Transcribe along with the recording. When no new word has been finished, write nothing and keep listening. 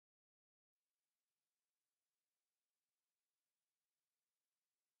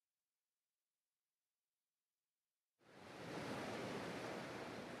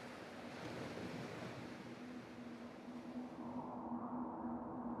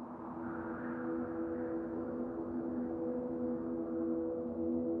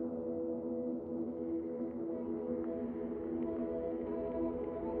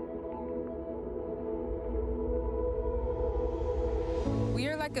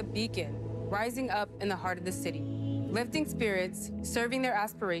like a beacon rising up in the heart of the city, lifting spirits, serving their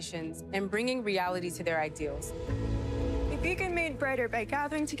aspirations, and bringing reality to their ideals. A beacon made brighter by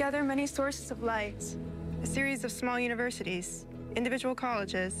gathering together many sources of light, a series of small universities, individual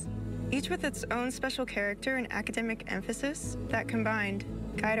colleges, each with its own special character and academic emphasis that combined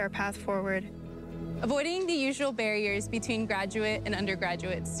guide our path forward. Avoiding the usual barriers between graduate and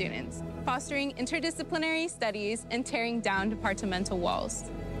undergraduate students, fostering interdisciplinary studies and tearing down departmental walls,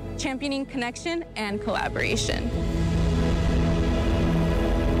 championing connection and collaboration.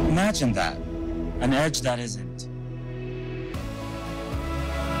 Imagine that, an edge that isn't.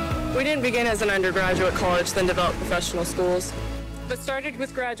 We didn't begin as an undergraduate college, then develop professional schools, but started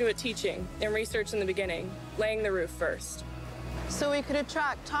with graduate teaching and research in the beginning, laying the roof first. So we could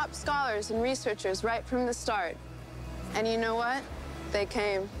attract top scholars and researchers right from the start. And you know what? They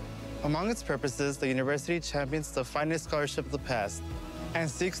came. Among its purposes, the university champions the finest scholarship of the past and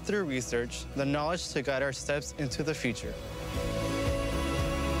seeks through research the knowledge to guide our steps into the future.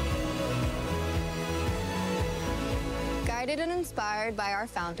 Guided and inspired by our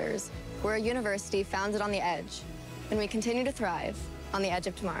founders, we're a university founded on the edge, and we continue to thrive on the edge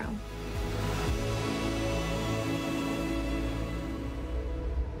of tomorrow.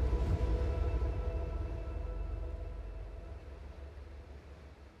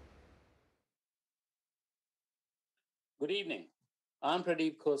 Good evening. I'm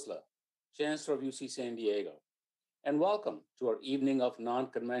Pradeep Khosla, Chancellor of UC San Diego, and welcome to our evening of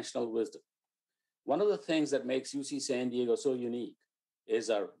Nonconventional Wisdom. One of the things that makes UC San Diego so unique is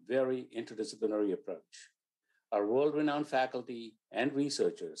our very interdisciplinary approach. Our world-renowned faculty and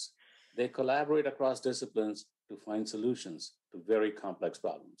researchers, they collaborate across disciplines to find solutions to very complex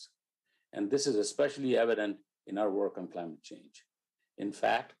problems. And this is especially evident in our work on climate change. In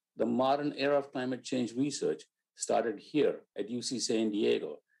fact, the modern era of climate change research started here at UC San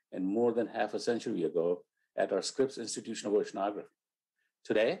Diego and more than half a century ago at our Scripps Institution of Oceanography.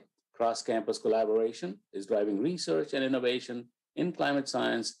 Today, cross-campus collaboration is driving research and innovation in climate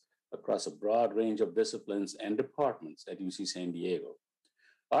science across a broad range of disciplines and departments at UC San Diego.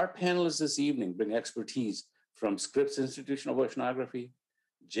 Our panelists this evening bring expertise from Scripps Institution of Oceanography,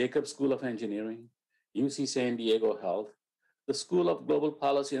 Jacobs School of Engineering, UC San Diego Health, the School of Global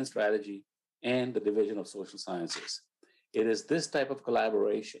Policy and Strategy, and the Division of Social Sciences. It is this type of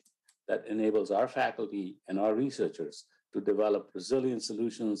collaboration that enables our faculty and our researchers to develop resilient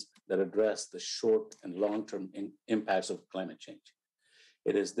solutions that address the short and long-term impacts of climate change.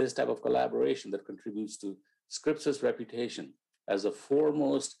 It is this type of collaboration that contributes to Scripps' reputation as the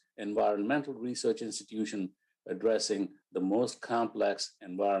foremost environmental research institution addressing the most complex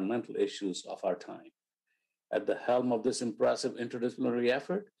environmental issues of our time. At the helm of this impressive interdisciplinary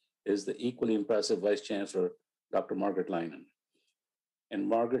effort is the equally impressive Vice Chancellor, Dr. Margaret Leinen. And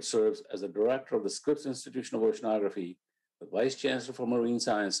Margaret serves as the Director of the Scripps Institution of Oceanography, the Vice Chancellor for Marine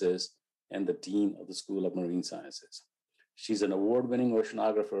Sciences, and the Dean of the School of Marine Sciences. She's an award-winning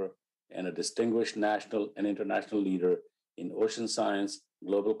oceanographer and a distinguished national and international leader in ocean science,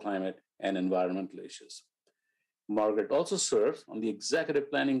 global climate, and environmental issues. Margaret also serves on the executive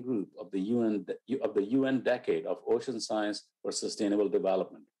planning group of the UN Decade of Ocean Science for Sustainable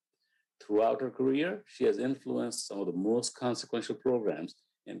Development. Throughout her career, she has influenced some of the most consequential programs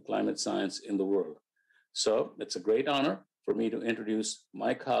in climate science in the world. So it's a great honor for me to introduce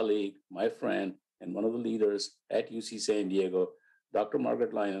my colleague, my friend, and one of the leaders at UC San Diego, Dr.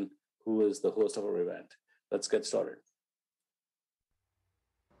 Margaret Leinen, who is the host of our event. Let's get started.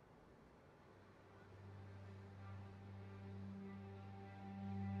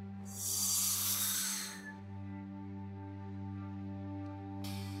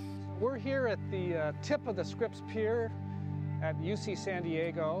 We're here at the tip of the Scripps Pier at UC San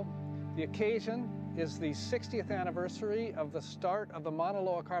Diego. The occasion is the 60th anniversary of the start of the Mauna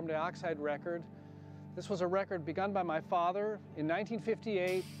Loa carbon dioxide record. This was a record begun by my father in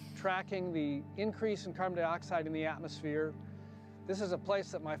 1958, tracking the increase in carbon dioxide in the atmosphere. This is a place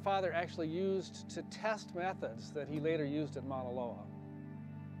that my father actually used to test methods that he later used at Mauna Loa.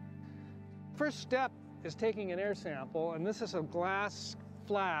 First step is taking an air sample, and this is a glass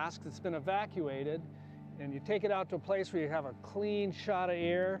flask that's been evacuated, and you take it out to a place where you have a clean shot of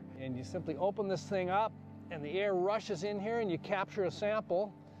air, and you simply open this thing up, and the air rushes in here, and you capture a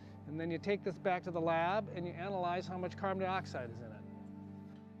sample, and then you take this back to the lab, and you analyze how much carbon dioxide is in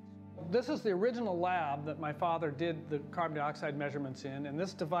it. This is the original lab that my father did the carbon dioxide measurements in, and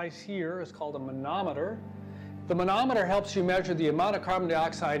this device here is called a manometer. The manometer helps you measure the amount of carbon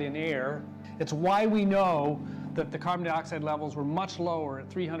dioxide in air. It's why we know that the carbon dioxide levels were much lower at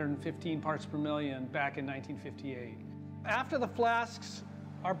 315 parts per million back in 1958. After the flasks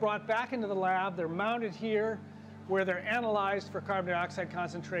are brought back into the lab. They're mounted here where they're analyzed for carbon dioxide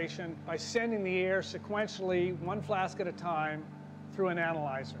concentration by sending the air sequentially, one flask at a time, through an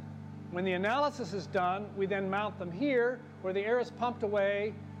analyzer. When the analysis is done, we then mount them here where the air is pumped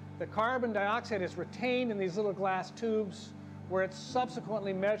away. The carbon dioxide is retained in these little glass tubes where it's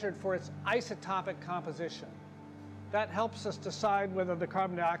subsequently measured for its isotopic composition. That helps us decide whether the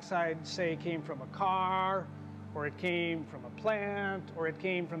carbon dioxide, say, came from a car, or it came from a plant, or it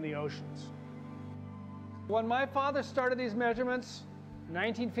came from the oceans. When my father started these measurements,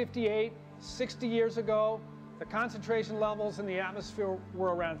 1958, 60 years ago, the concentration levels in the atmosphere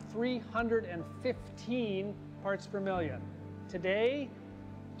were around 315 parts per million. Today,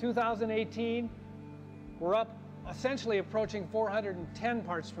 2018, we're up essentially approaching 410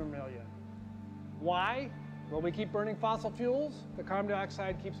 parts per million. Why? Well, we keep burning fossil fuels, the carbon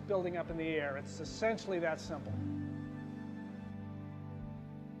dioxide keeps building up in the air. It's essentially that simple.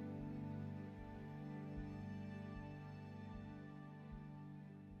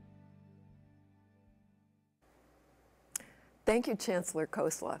 Thank you, Chancellor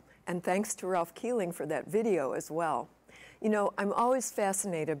Khosla, and thanks to Ralph Keeling for that video as well. You know, I'm always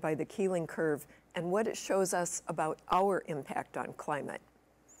fascinated by the Keeling curve and what it shows us about our impact on climate.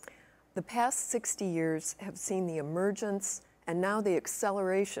 The past 60 years have seen the emergence and now the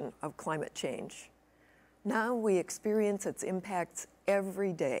acceleration of climate change. Now we experience its impacts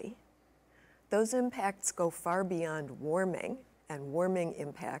every day. Those impacts go far beyond warming and warming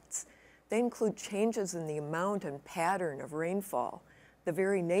impacts. They include changes in the amount and pattern of rainfall, the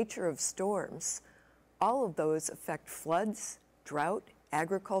very nature of storms. All of those affect floods, drought,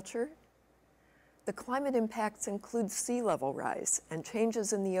 agriculture. The climate impacts include sea level rise and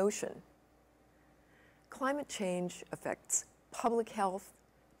changes in the ocean. Climate change affects public health,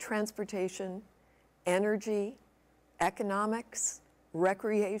 transportation, energy, economics,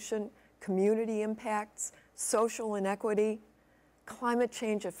 recreation, community impacts, social inequity. Climate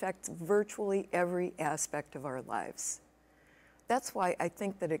change affects virtually every aspect of our lives. That's why I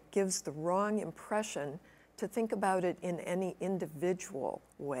think that it gives the wrong impression to think about it in any individual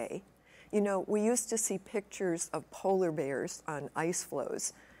way. You know, we used to see pictures of polar bears on ice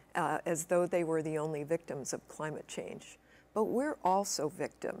floes as though they were the only victims of climate change. But we're also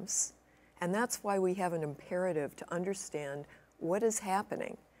victims. And that's why we have an imperative to understand what is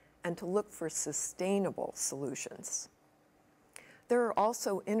happening and to look for sustainable solutions. There are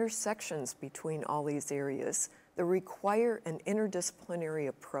also intersections between all these areas that require an interdisciplinary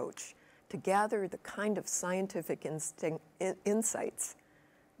approach to gather the kind of scientific insights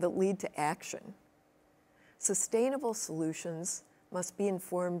that lead to action. Sustainable solutions must be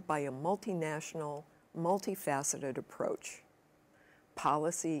informed by a multinational, multifaceted approach.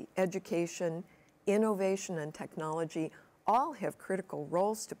 Policy, education, innovation, and technology all have critical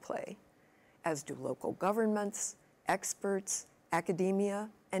roles to play, as do local governments, experts, academia,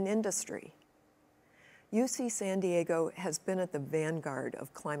 and industry. UC San Diego has been at the vanguard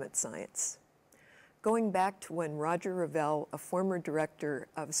of climate science. Going back to when Roger Revelle, a former director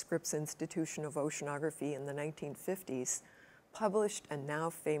of Scripps Institution of Oceanography in the 1950s, published a now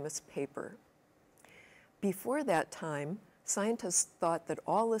famous paper. Before that time, scientists thought that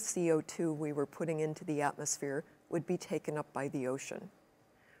all the CO2 we were putting into the atmosphere would be taken up by the ocean.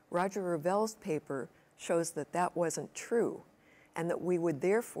 Roger Revelle's paper shows that that wasn't true, and that we would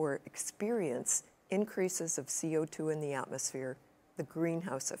therefore experience increases of CO2 in the atmosphere, the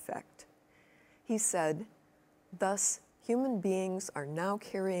greenhouse effect. He said, thus, human beings are now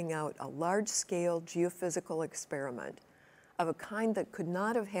carrying out a large-scale geophysical experiment of a kind that could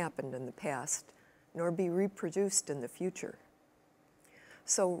not have happened in the past, nor be reproduced in the future.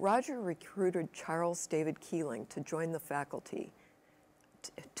 So Roger recruited Charles David Keeling to join the faculty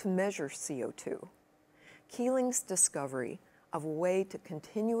to measure CO2. Keeling's discovery of a way to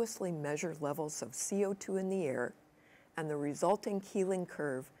continuously measure levels of CO2 in the air and the resulting Keeling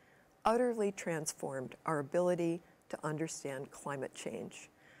curve utterly transformed our ability to understand climate change.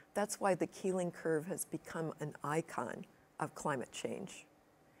 That's why the Keeling curve has become an icon of climate change.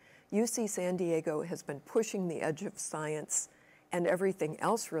 UC San Diego has been pushing the edge of science and everything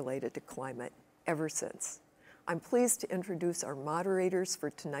else related to climate ever since. I'm pleased to introduce our moderators for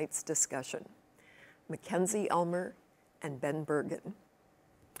tonight's discussion, MacKenzie Elmer and Bergen.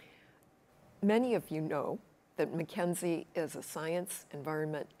 Many of you know that MacKenzie is a science,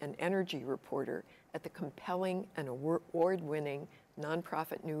 environment, and energy reporter at the compelling and award-winning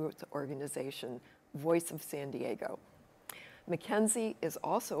nonprofit news organization, Voice of San Diego. MacKenzie is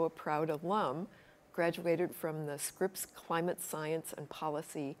also a proud alum, graduated from the Scripps Climate Science and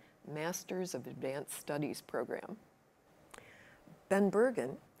Policy Masters of Advanced Studies program. Ben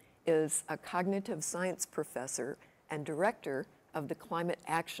Bergen is a cognitive science professor and director of the Climate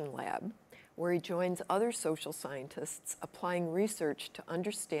Action Lab, where he joins other social scientists applying research to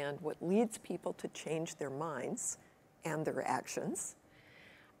understand what leads people to change their minds and their actions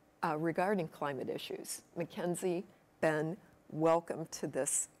regarding climate issues. MacKenzie, Ben, welcome to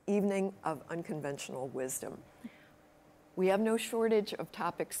this evening of unconventional wisdom. We have no shortage of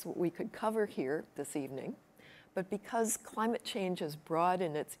topics we could cover here this evening, but because climate change is broad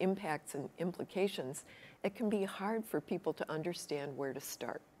in its impacts and implications, it can be hard for people to understand where to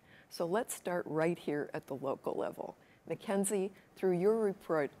start. So let's start right here at the local level. MacKenzie, through your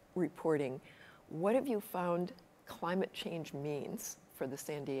reporting, what have you found climate change means for the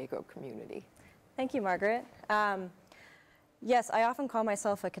San Diego community? Thank you, Margaret. Yes, I often call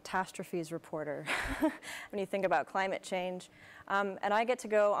myself a catastrophes reporter when you think about climate change. And I get to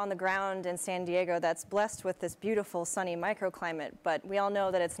go on the ground in San Diego that's blessed with this beautiful sunny microclimate, but we all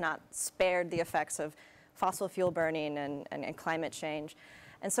know that it's not spared the effects of fossil fuel burning and climate change.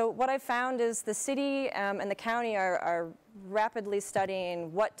 And so what I've found is the city and the county are rapidly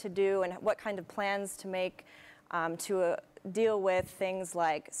studying what to do and what kind of plans to make to deal with things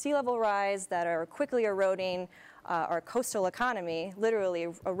like sea level rise that are quickly eroding our coastal economy, literally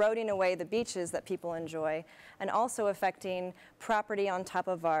eroding away the beaches that people enjoy, and also affecting property on top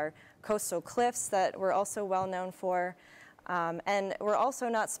of our coastal cliffs that we're also well known for. And we're also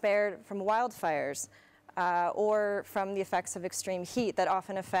not spared from wildfires or from the effects of extreme heat that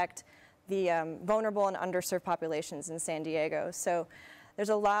often affect the vulnerable and underserved populations in San Diego. So there's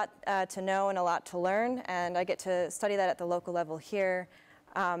a lot to know and a lot to learn, and I get to study that at the local level here.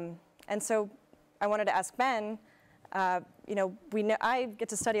 And so I wanted to ask Ben, you know, I get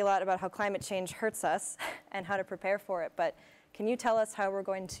to study a lot about how climate change hurts us and how to prepare for it, but can you tell us how we're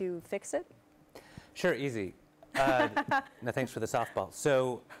going to fix it? Sure, easy. No, thanks for the softball.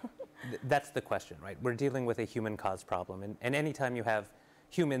 So that's the question, right? We're dealing with a human-caused problem, and anytime you have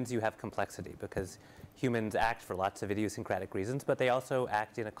humans, you have complexity, because humans act for lots of idiosyncratic reasons, but they also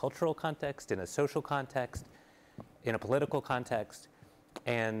act in a cultural context, in a social context, in a political context,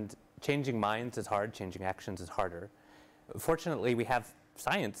 and changing minds is hard, changing actions is harder. Fortunately, we have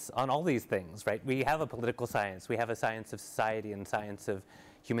science on all these things, right? We have a political science, we have a science of society and science of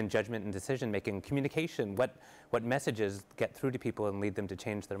human judgment and decision-making, communication, what messages get through to people and lead them to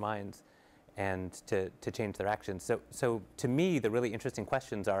change their minds and to change their actions. So to me, the really interesting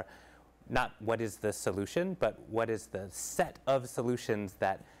questions are not what is the solution, but what is the set of solutions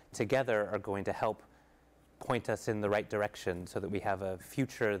that together are going to help point us in the right direction so that we have a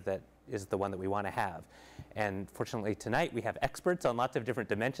future that is the one that we want to have. And fortunately tonight we have experts on lots of different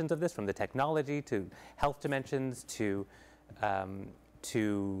dimensions of this, from the technology to health dimensions to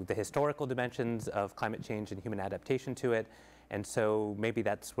the historical dimensions of climate change and human adaptation to it. And so maybe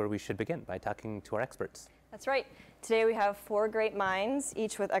that's where we should begin, by talking to our experts. That's right. Today we have 4 great minds,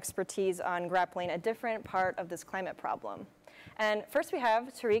 each with expertise on grappling a different part of this climate problem. And first we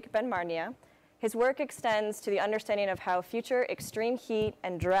have Tarik Benmarhnia. His work extends to the understanding of how future extreme heat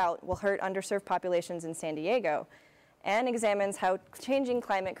and drought will hurt underserved populations in San Diego, and examines how changing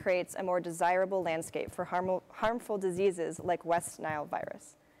climate creates a more desirable landscape for harmful diseases like West Nile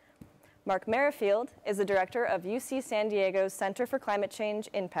virus. Mark Merrifield is the director of UC San Diego's Center for Climate Change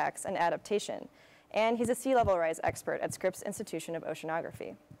Impacts and Adaptation, and he's a sea level rise expert at Scripps Institution of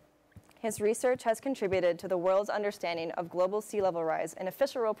Oceanography. His research has contributed to the world's understanding of global sea level rise in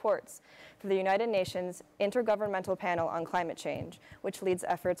official reports for the United Nations Intergovernmental Panel on Climate Change, which leads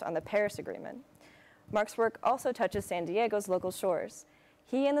efforts on the Paris Agreement. Mark's work also touches San Diego's local shores.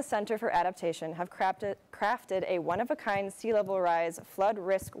 He and the Center for Adaptation have crafted a one-of-a-kind sea level rise flood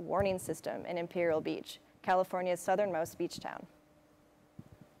risk warning system in Imperial Beach, California's southernmost beach town.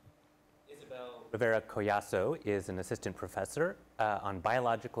 Rivera Collazo is an assistant professor on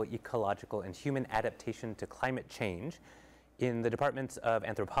biological, ecological, and human adaptation to climate change in the departments of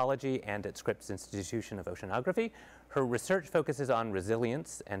anthropology and at Scripps Institution of Oceanography. Her research focuses on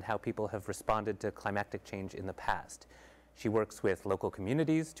resilience and how people have responded to climatic change in the past. She works with local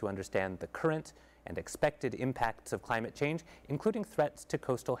communities to understand the current and expected impacts of climate change, including threats to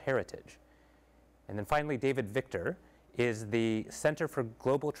coastal heritage. And then finally, David Victor is the Center for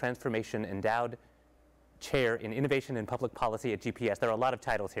Global Transformation endowed chair in innovation and public policy at GPS. There are a lot of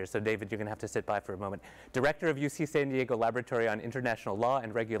titles here, so David, you're going to have to sit by for a moment. Director of UC San Diego Laboratory on International Law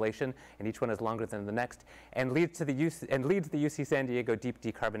and Regulation, and each one is longer than the next, and leads the UC San Diego Deep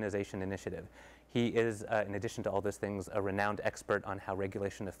Decarbonization Initiative. He is, in addition to all those things, a renowned expert on how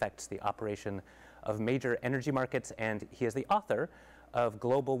regulation affects the operation of major energy markets, and he is the author of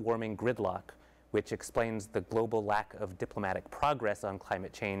Global Warming Gridlock, which explains the global lack of diplomatic progress on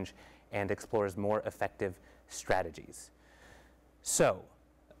climate change and explores more effective strategies. So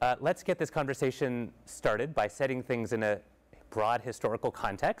let's get this conversation started by setting things in a broad historical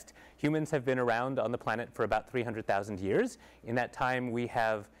context. Humans have been around on the planet for about 300,000 years. In that time, we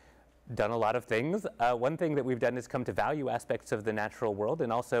have done a lot of things. One thing that we've done is come to value aspects of the natural world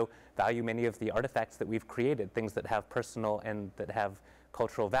and also value many of the artifacts that we've created, things that have personal and that have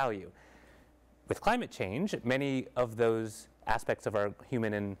cultural value. With climate change, many of those aspects of our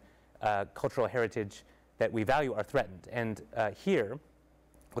human and cultural heritage that we value are threatened. And here,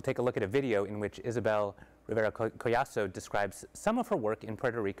 we'll take a look at a video in which Isabel Rivera Collazo describes some of her work in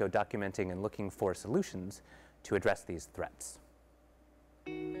Puerto Rico documenting and looking for solutions to address these threats.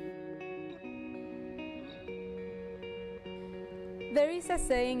 There is a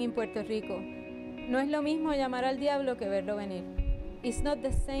saying in Puerto Rico, no es lo mismo llamar al diablo que verlo venir. It's not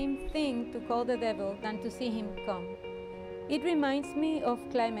the same thing to call the devil than to see him come. It reminds me of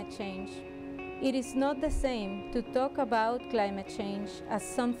climate change. It is not the same to talk about climate change as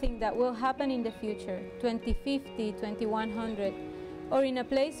something that will happen in the future, 2050, 2100, or in a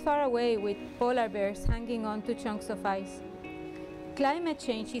place far away with polar bears hanging on to chunks of ice. Climate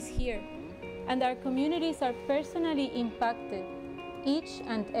change is here, and our communities are personally impacted each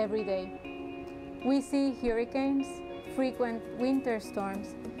and every day. We see hurricanes, frequent winter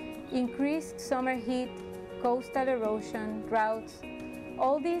storms, increased summer heat, coastal erosion, droughts.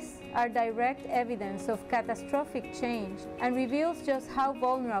 All these are direct evidence of catastrophic change and reveals just how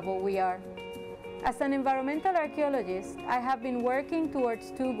vulnerable we are. As an environmental archaeologist, I have been working towards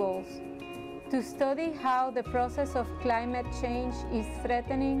two goals: to study how the process of climate change is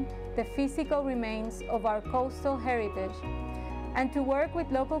threatening the physical remains of our coastal heritage, and to work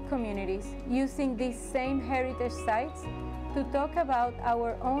with local communities using these same heritage sites to talk about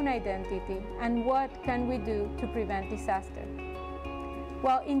our own identity and what can we do to prevent disaster.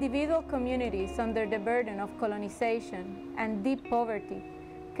 While individual communities under the burden of colonization and deep poverty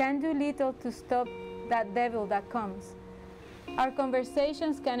can do little to stop that devil that comes, our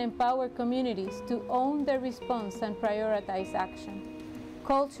conversations can empower communities to own their response and prioritize action.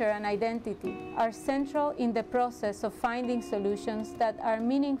 Culture and identity are central in the process of finding solutions that are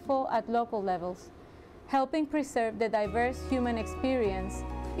meaningful at local levels, helping preserve the diverse human experience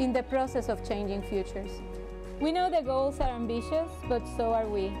in the process of changing futures. We know the goals are ambitious, but so are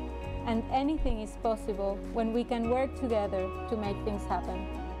we, and anything is possible when we can work together to make things happen.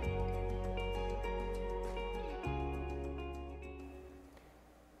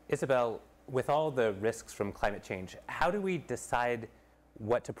 Isabel, with all the risks from climate change, how do we decide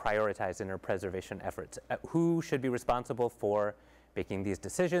what to prioritize in our preservation efforts? Who should be responsible for making these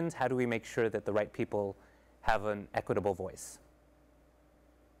decisions? How do we make sure that the right people have an equitable voice?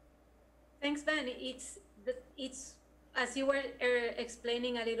 Thanks, Ben. It's as you were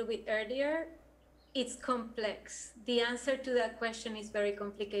explaining a little bit earlier, it's complex. The answer to that question is very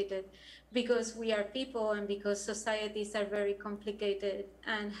complicated because we are people and because societies are very complicated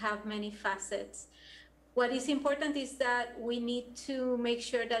and have many facets. What is important is that we need to make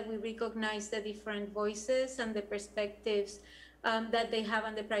sure that we recognize the different voices and the perspectives that they have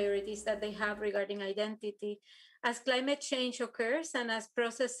and the priorities that they have regarding identity. As climate change occurs and as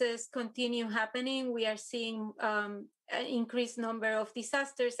processes continue happening, we are seeing an increased number of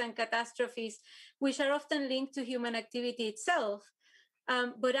disasters and catastrophes, which are often linked to human activity itself.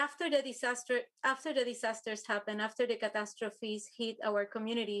 But after the disasters happen, after the catastrophes hit our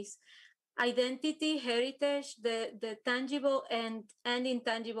communities, identity, heritage, the tangible and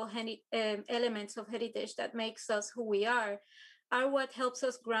intangible elements of heritage that makes us who we are what helps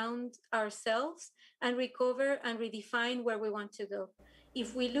us ground ourselves and recover and redefine where we want to go.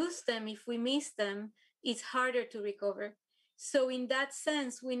 If we lose them, if we miss them, it's harder to recover. So in that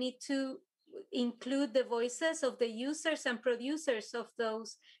sense, we need to include the voices of the users and producers of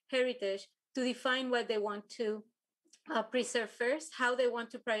those heritage to define what they want to preserve first, how they want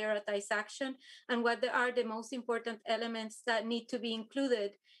to prioritize action, and what are the most important elements that need to be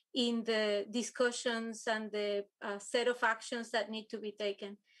included in the discussions and the set of actions that need to be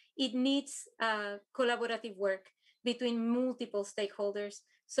taken. It needs collaborative work between multiple stakeholders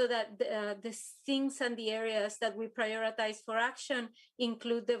so that the things and the areas that we prioritize for action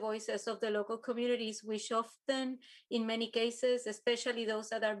include the voices of the local communities, which often, in many cases, especially those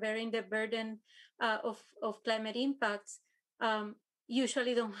that are bearing the burden of climate impacts,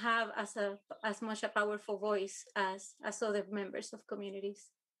 usually don't have as much a powerful voice as other members of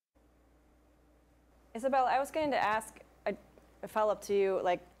communities. Isabel, I was going to ask, follow up to you,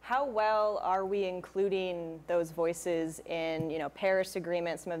 like, how well are we including those voices in, Paris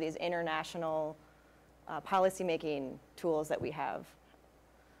Agreement, some of these international policymaking tools that we have?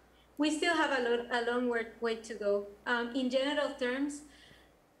 We still have a long way to go. In general terms,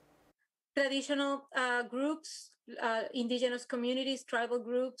 traditional groups, indigenous communities, tribal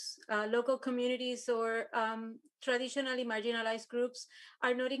groups, local communities, or traditionally marginalized groups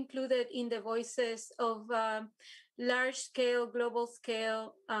are not included in the voices of large-scale,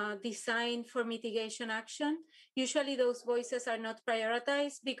 global-scale design for mitigation action. Usually those voices are not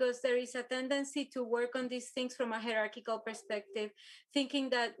prioritized because there is a tendency to work on these things from a hierarchical perspective, thinking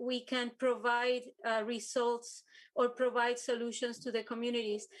that we can provide results or provide solutions to the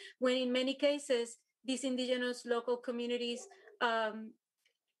communities, when in many cases, these indigenous local communities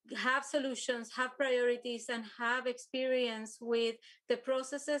have solutions, have priorities, and have experience with the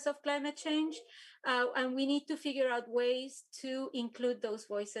processes of climate change. And we need to figure out ways to include those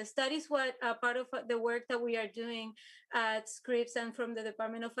voices. That is what part of the work that we are doing at Scripps and from the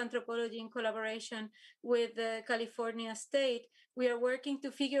Department of Anthropology in collaboration with the California State. We are working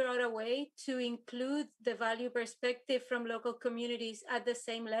to figure out a way to include the value perspective from local communities at the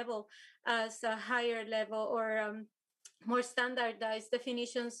same level as a higher level or more standardized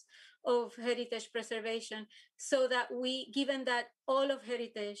definitions of heritage preservation, so that given that all of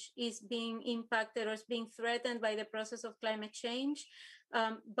heritage is being impacted or is being threatened by the process of climate change,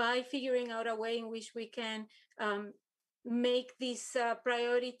 by figuring out a way in which we can make these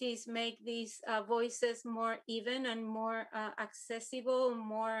priorities, make these voices more even and more accessible,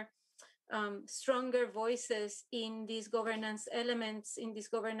 more stronger voices in these governance elements, in these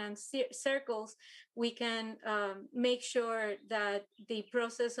governance circles, we can make sure that the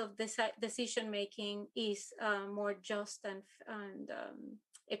process of decision-making is more just and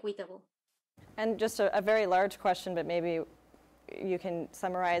equitable. And just a very large question, but maybe you can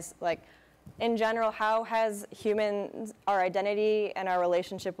summarize, like, in general, how has our identity and our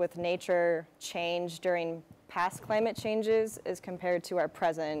relationship with nature changed during past climate changes as compared to our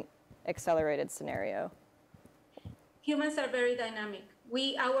present accelerated scenario? Humans are very dynamic.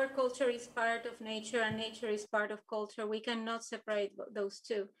 Our culture is part of nature and nature is part of culture. We cannot separate those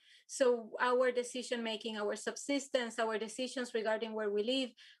two. So our decision-making, our subsistence, our decisions regarding where we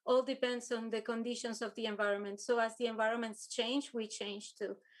live, all depends on the conditions of the environment. So as the environments change, we change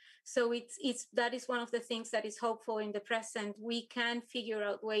too. So that is one of the things that is hopeful in the present. We can figure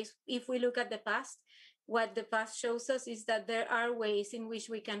out ways. If we look at the past, what the past shows us is that there are ways in which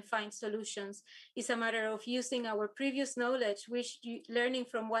we can find solutions. It's a matter of using our previous knowledge, learning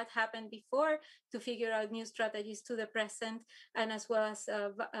from what happened before to figure out new strategies to the present, and as well as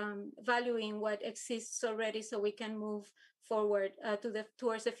valuing what exists already so we can move forward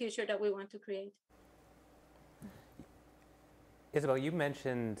towards the future that we want to create. Isabel, you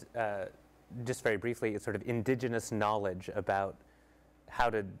mentioned just very briefly sort of indigenous knowledge about how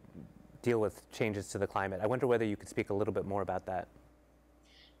to deal with changes to the climate. I wonder whether you could speak a little bit more about that.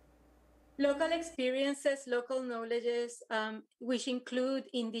 Local experiences, local knowledges, which include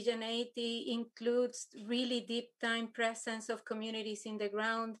indigeneity, includes really deep time presence of communities in the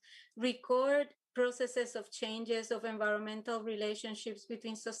ground, record processes of changes of environmental relationships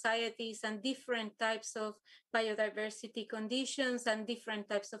between societies and different types of biodiversity conditions and different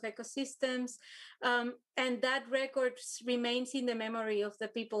types of ecosystems. And that record remains in the memory of the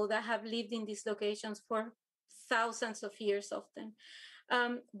people that have lived in these locations for thousands of years often.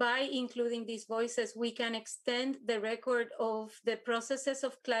 By including these voices, we can extend the record of the processes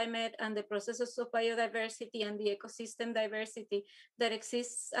of climate and the processes of biodiversity and the ecosystem diversity that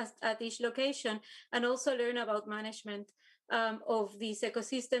exists at each location, and also learn about management of these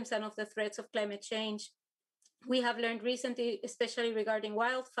ecosystems and of the threats of climate change. We have learned recently, especially regarding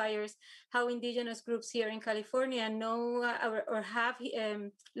wildfires, how indigenous groups here in California know or have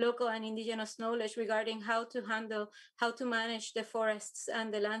local and indigenous knowledge regarding how to manage the forests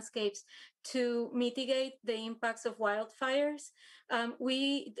and the landscapes to mitigate the impacts of wildfires.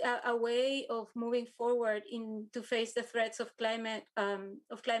 A way of moving forward to face the threats of climate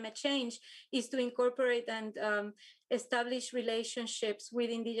change is to incorporate and establish relationships with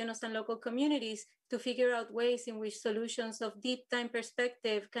indigenous and local communities to figure out ways in which solutions of deep time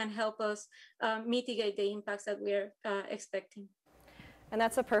perspective can help us mitigate the impacts that we're expecting. And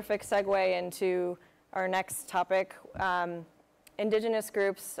that's a perfect segue into our next topic. Indigenous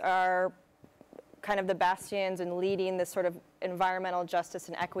groups are kind of the bastions and leading this sort of environmental justice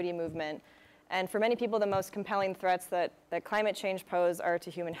and equity movement. And for many people, the most compelling threats that climate change pose are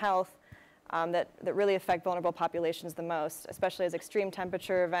to human health. that really affect vulnerable populations the most, especially as extreme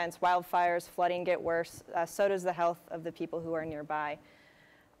temperature events, wildfires, flooding get worse. So does the health of the people who are nearby.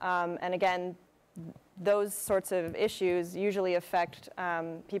 And again, those sorts of issues usually affect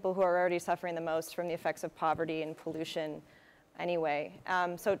people who are already suffering the most from the effects of poverty and pollution anyway.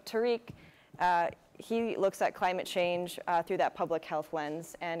 So Tarik, he looks at climate change through that public health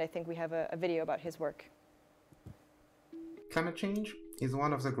lens, and I think we have a video about his work. Climate change is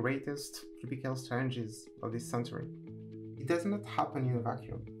one of the greatest public health challenges of this century. It does not happen in a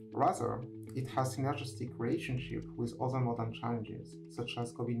vacuum. Rather, it has synergistic relationship with other modern challenges, such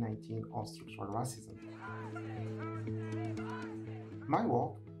as COVID-19 or structural racism. My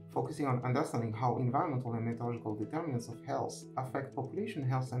work, focusing on understanding how environmental and meteorological determinants of health affect population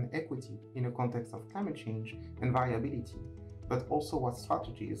health and equity in a context of climate change and variability, but also what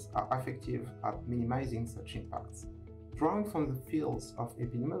strategies are effective at minimizing such impacts. Drawing from the fields of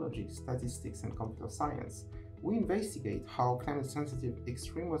epidemiology, statistics, and computer science, we investigate how climate-sensitive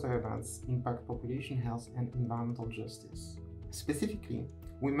extreme weather events impact population health and environmental justice. Specifically,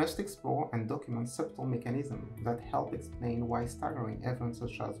 we must explore and document subtle mechanisms that help explain why staggering events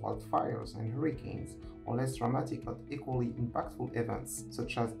such as wildfires and hurricanes, or less dramatic but equally impactful events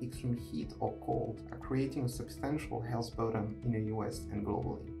such as extreme heat or cold, are creating a substantial health burden in the US and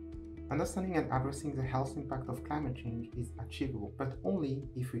globally. Understanding and addressing the health impact of climate change is achievable, but only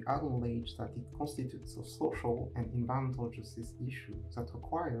if we acknowledge that it constitutes a social and environmental justice issue that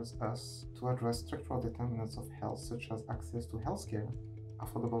requires us to address structural determinants of health such as access to healthcare,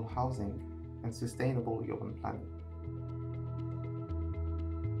 affordable housing, and sustainable urban planning.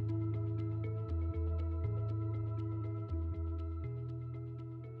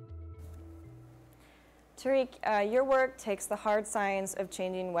 Tarik, your work takes the hard science of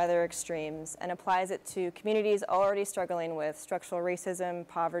changing weather extremes and applies it to communities already struggling with structural racism,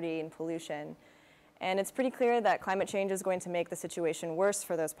 poverty, and pollution. And it's pretty clear that climate change is going to make the situation worse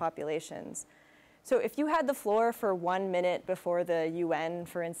for those populations. So if you had the floor for 1 minute before the UN,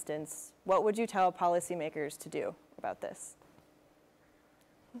 for instance, what would you tell policymakers to do about this?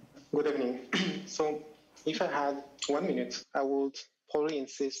 Good evening. So if I had 1 minute, I would probably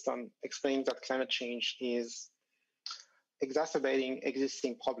insist on explaining that climate change is exacerbating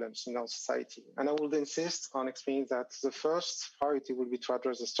existing problems in our society. And I would insist on explaining that the first priority will be to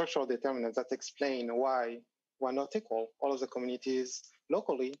address the structural determinants that explain why we're not equal. All of the communities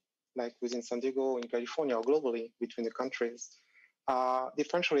locally, like within San Diego, in California, or globally between the countries, are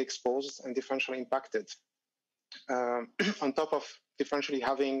differentially exposed and differentially impacted, on top of differentially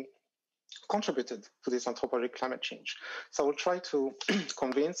having contributed to this anthropogenic climate change. So I will try to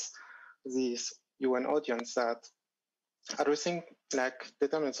convince this UN audience that addressing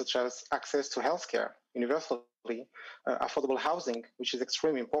determinants such as access to healthcare universally, affordable housing, which is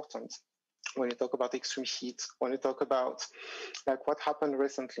extremely important when you talk about extreme heat, when you talk about what happened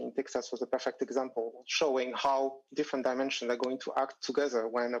recently in Texas was a perfect example, showing how different dimensions are going to act together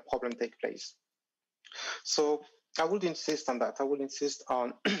when a problem takes place. So I would insist on that. I would insist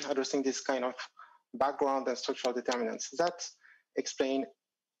on addressing this kind of background and structural determinants that explain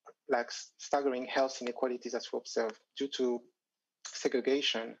staggering health inequalities that we observe due to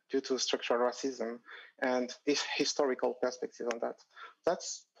segregation, due to structural racism, and this historical perspective on that.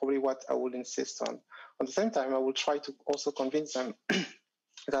 That's probably what I would insist on. At the same time, I will try to also convince them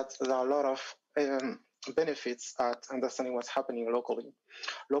that there are a lot of benefits at understanding what's happening locally.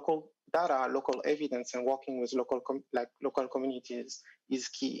 Local data, local evidence, and working with local communities is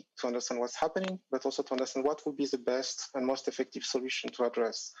key to understand what's happening, but also to understand what would be the best and most effective solution to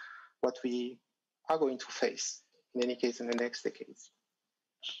address what we are going to face, in any case, in the next decades.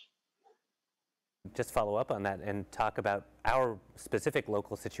 Just follow up on that and talk about our specific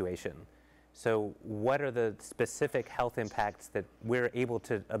local situation. So what are the specific health impacts that we're able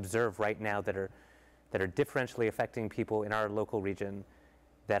to observe right now that are differentially affecting people in our local region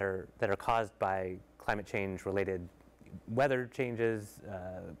that are caused by climate change related weather changes,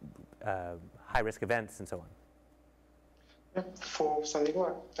 high-risk events, and so on? Yeah, for San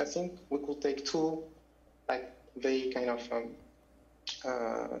Diego, I think we could take two very kind of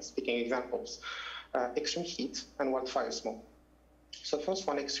speaking examples, extreme heat and wildfire smoke. So first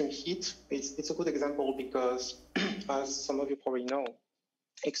one, extreme heat, it's a good example because, as some of you probably know,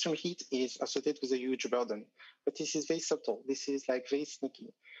 extreme heat is associated with a huge burden, but this is very subtle. This is very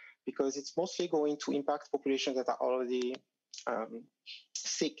sneaky because it's mostly going to impact populations that are already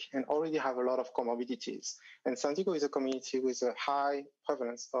sick and already have a lot of comorbidities. And San Diego is a community with a high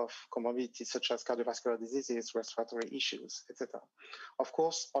prevalence of comorbidities such as cardiovascular diseases, respiratory issues, etc. Of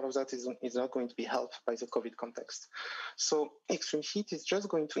course, all of that is not going to be helped by the COVID context. So extreme heat is just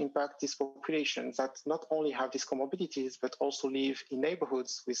going to impact these populations that not only have these comorbidities, but also live in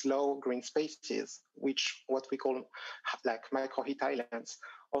neighborhoods with low green spaces, which what we call like microheat islands.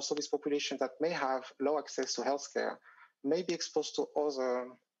 Also, these populations that may have low access to healthcare may be exposed to other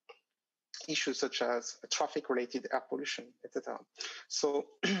issues such as traffic-related air pollution, etc. So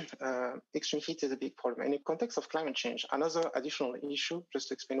extreme heat is a big problem. In the context of climate change, another additional issue, just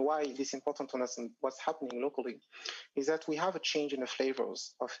to explain why it is important to understand what's happening locally, is that we have a change in the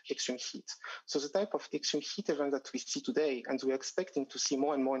flavors of extreme heat. So the type of extreme heat event that we see today, and we're expecting to see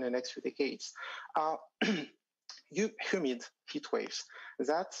more and more in the next few decades, are humid heat waves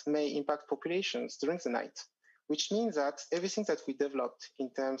that may impact populations during the night, which means that everything that we developed in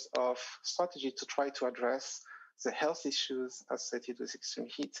terms of strategy to try to address the health issues associated with extreme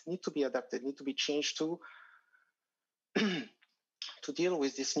heat need to be adapted, need to be changed to deal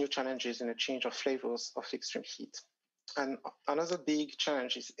with these new challenges and a change of flavors of extreme heat. And another big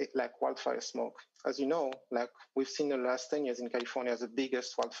challenge is like wildfire smoke. As you know, like we've seen in the last 10 years in California, the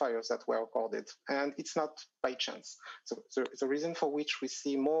biggest wildfires that were recorded. And it's not by chance. So the reason for which we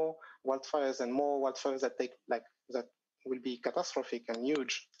see more wildfires and more wildfires that that will be catastrophic and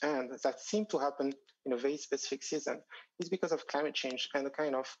huge, and that seem to happen in a very specific season, is because of climate change and the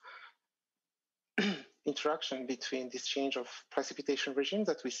kind of interaction between this change of precipitation regime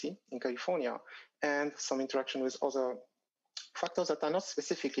that we see in California and some interaction with other factors that are not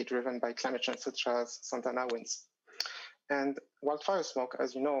specifically driven by climate change, such as Santa Ana winds. And wildfire smoke,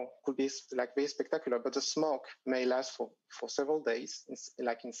 as you know, could be like very spectacular, but the smoke may last for several days,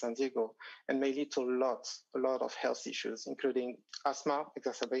 like in San Diego, and may lead to a lot of health issues, including asthma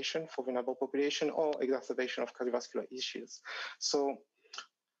exacerbation for vulnerable population or exacerbation of cardiovascular issues. So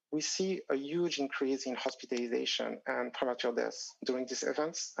we see a huge increase in hospitalization and premature deaths during these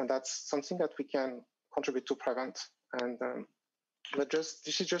events, and that's something that we can contribute to prevent. And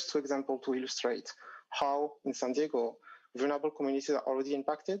this is just two examples to illustrate how in San Diego, vulnerable communities are already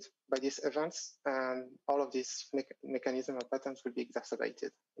impacted by these events, and all of these mechanisms and patterns will be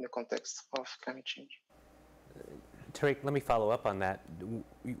exacerbated in the context of climate change. Tarik, let me follow up on that.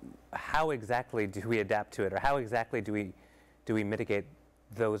 How exactly do we adapt to it, or how exactly do we mitigate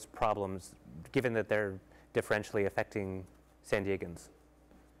those problems, given that they're differentially affecting San Diegans?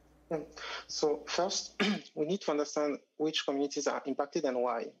 So first, we need to understand which communities are impacted and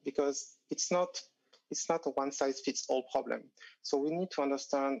why, because it's not a one-size-fits-all problem. So we need to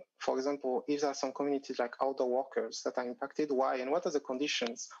understand, for example, if there are some communities like outdoor workers that are impacted, why, and what are the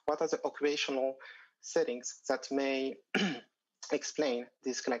conditions, what are the occupational settings that may explain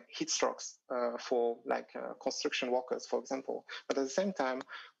these like heat strokes for like construction workers, for example. But at the same time,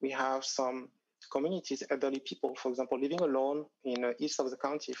 we have some communities, elderly people, for example, living alone in the east of the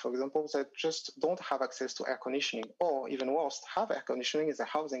county, for example, that just don't have access to air conditioning, or even worse, have air conditioning in their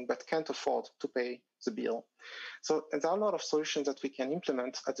housing but can't afford to pay the bill. So there are a lot of solutions that we can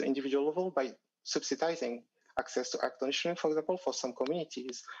implement at the individual level by subsidizing access to air conditioning, for example, for some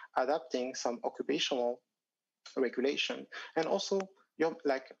communities, adapting some occupational regulation, and also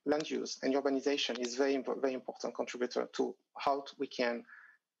like land use and urbanization is very important contributor to how we can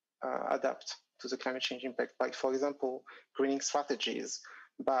adapt to the climate change impact by, for example, greening strategies,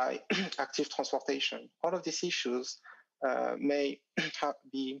 by active transportation. All of these issues may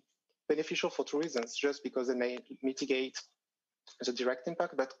be beneficial for two reasons, just because they may mitigate the direct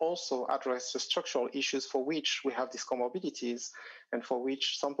impact, but also address the structural issues for which we have these comorbidities and for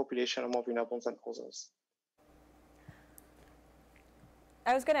which some populations are more vulnerable than others.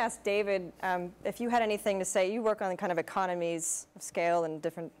 I was going to ask David if you had anything to say. You work on kind of economies of scale and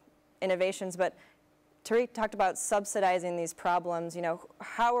different innovations, but Tarik talked about subsidizing these problems. You know,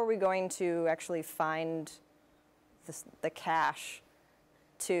 how are we going to actually find the cash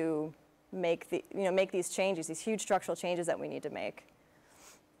to make these changes, these huge structural changes that we need to make?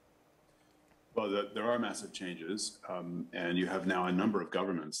 Well, there are massive changes, and you have now a number of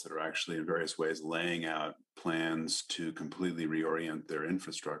governments that are actually in various ways laying out plans to completely reorient their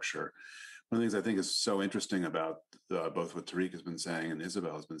infrastructure. One of the things I think is so interesting about both what Tarik has been saying and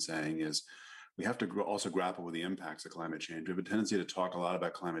Isabel has been saying is we have to also grapple with the impacts of climate change. We have a tendency to talk a lot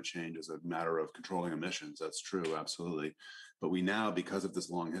about climate change as a matter of controlling emissions. That's true, absolutely. But we now, because of this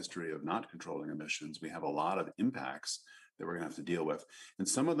long history of not controlling emissions, we have a lot of impacts that we're going to have to deal with. And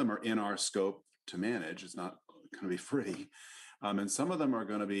some of them are in our scope to manage. It's not going to be free. And some of them are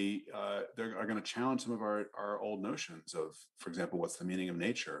going to be, are going to challenge some of our old notions of, for example, what's the meaning of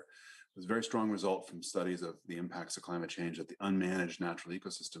nature? There's a very strong result from studies of the impacts of climate change that the unmanaged natural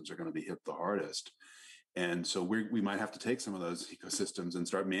ecosystems are going to be hit the hardest. And so we might have to take some of those ecosystems and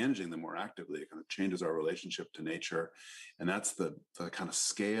start managing them more actively. It kind of changes our relationship to nature. And that's the kind of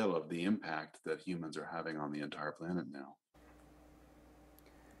scale of the impact that humans are having on the entire planet now.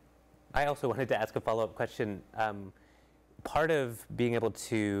 I also wanted to ask a follow-up question. Part of being able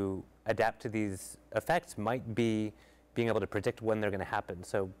to adapt to these effects might be being able to predict when they're going to happen.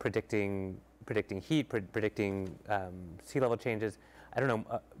 So predicting heat, predicting sea level changes. I don't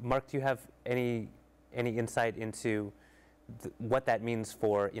know, Mark, do you have any insight into what that means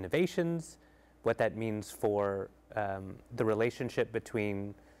for innovations, what that means for the relationship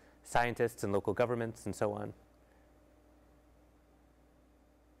between scientists and local governments and so on?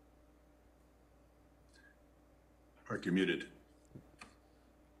 Mark, you're muted.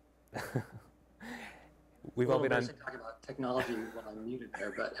 We've all been on talking about technology while I'm muted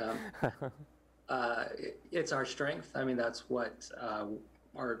there, but it's our strength. I mean, that's what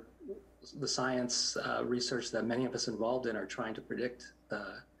the science research that many of us involved in are trying to predict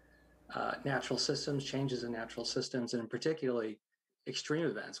the natural systems, changes in natural systems, and particularly extreme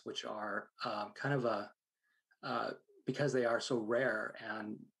events, which are kind of because they are so rare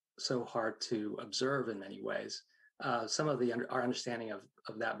and so hard to observe in many ways. Some of our understanding of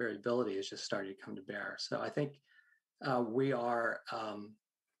that variability is just starting to come to bear. So I think we are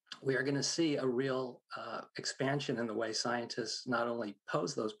going to see a real expansion in the way scientists not only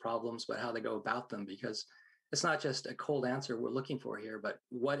pose those problems, but how they go about them, because it's not just a cold answer we're looking for here, but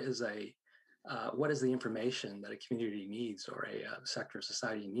what is the information that a community needs or a sector of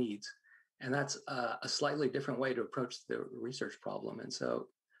society needs? And that's a slightly different way to approach the research problem. And so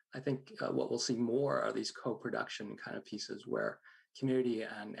I think what we'll see more are these co-production kind of pieces where community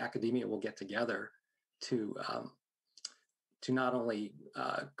and academia will get together to not only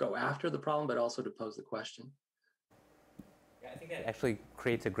go after the problem, but also to pose the question. Yeah, I think that actually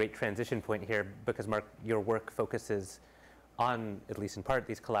creates a great transition point here because, Mark, your work focuses on, at least in part,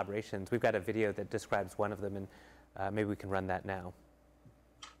 these collaborations. We've got a video that describes one of them, and maybe we can run that now.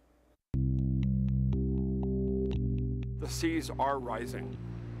 The seas are rising.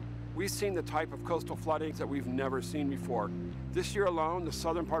 We've seen the type of coastal flooding that we've never seen before. This year alone, the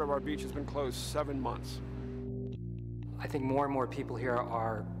southern part of our beach has been closed 7 months. I think more and more people here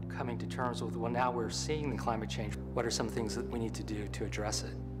are coming to terms with, well, now we're seeing the climate change. What are some things that we need to do to address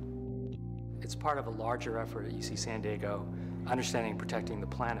it? It's part of a larger effort at UC San Diego, understanding and protecting the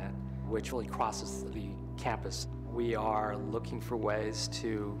planet, which really crosses the campus. We are looking for ways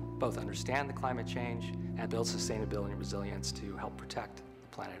to both understand the climate change and build sustainability and resilience to help protect the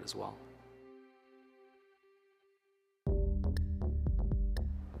planet as well.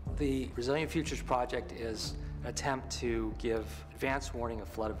 The Resilient Futures Project is an attempt to give advance warning of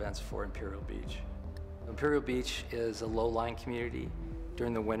flood events for Imperial Beach. Imperial Beach is a low-lying community.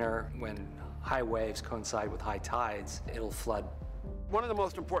 During the winter, when high waves coincide with high tides, it'll flood. One of the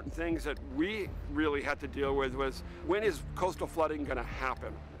most important things that we really had to deal with was, when is coastal flooding going to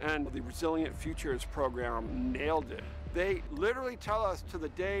happen? And the Resilient Futures program nailed it. They literally tell us to the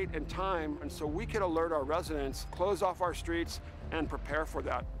date and time, and so we can alert our residents, close off our streets, and prepare for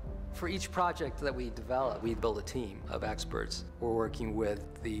that. For each project that we develop, we build a team of experts. We're working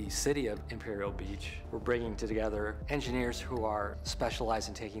with the city of Imperial Beach. We're bringing together engineers who are specialized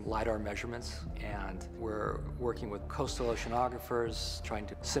in taking LiDAR measurements, and we're working with coastal oceanographers, trying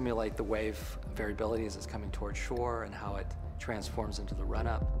to simulate the wave variability as it's coming towards shore and how it transforms into the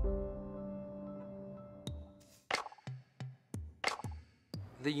run-up.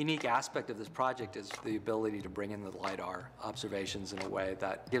 The unique aspect of this project is the ability to bring in the LiDAR observations in a way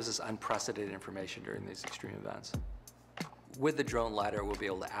that gives us unprecedented information during these extreme events. With the drone LiDAR, we'll be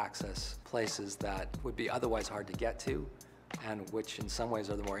able to access places that would be otherwise hard to get to, and which in some ways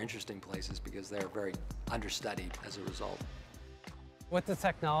are the more interesting places because they're very understudied as a result. With the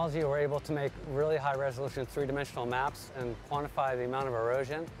technology, we're able to make really high-resolution three-dimensional maps and quantify the amount of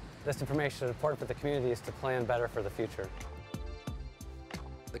erosion. This information is important for the communities to plan better for the future.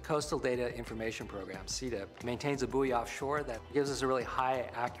 The Coastal Data Information Program, CDIP, maintains a buoy offshore that gives us a really high,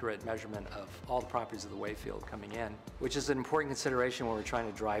 accurate measurement of all the properties of the wave field coming in, which is an important consideration when we're trying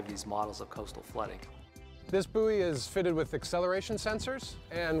to drive these models of coastal flooding. This buoy is fitted with acceleration sensors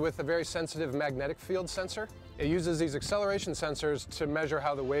and with a very sensitive magnetic field sensor. It uses these acceleration sensors to measure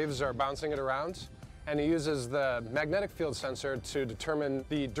how the waves are bouncing it around, and it uses the magnetic field sensor to determine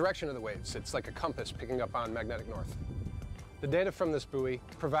the direction of the waves. It's like a compass picking up on magnetic north. The data from this buoy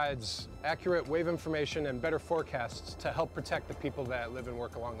provides accurate wave information and better forecasts to help protect the people that live and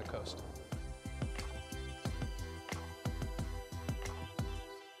work along the coast.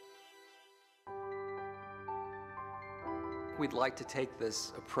 We'd like to take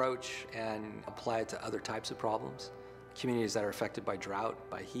this approach and apply it to other types of problems. Communities that are affected by drought,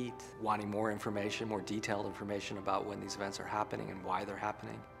 by heat, wanting more information, more detailed information about when these events are happening and why they're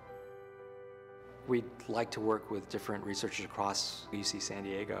happening. We'd like to work with different researchers across UC San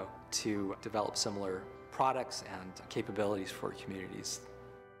Diego to develop similar products and capabilities for communities.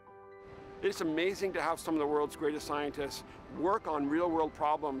 It's amazing to have some of the world's greatest scientists work on real-world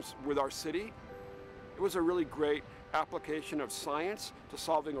problems with our city. It was a really great application of science to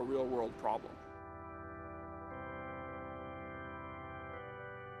solving a real-world problem.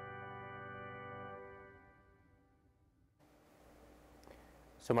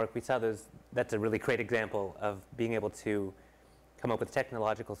 So Mark, we saw that's a really great example of being able to come up with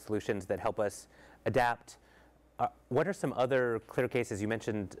technological solutions that help us adapt. What are some other clear cases? You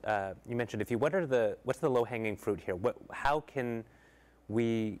mentioned what's the low-hanging fruit here? How can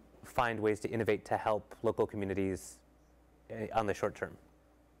we find ways to innovate to help local communities on the short term?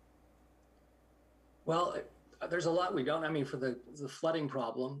 Well, there's a lot we don't. I mean, for the flooding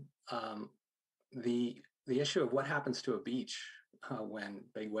problem, the issue of what happens to a beach when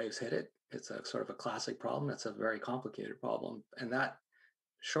big waves hit it, it's a sort of a classic problem. It's a very complicated problem. And that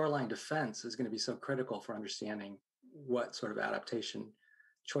shoreline defense is going to be so critical for understanding what sort of adaptation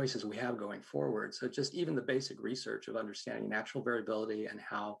choices we have going forward. So just even the basic research of understanding natural variability and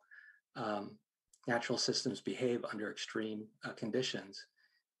how natural systems behave under extreme conditions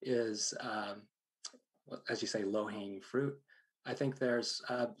is, as you say, low-hanging fruit. I think there's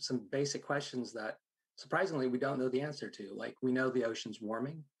some basic questions that surprisingly we don't know the answer to. Like, we know the ocean's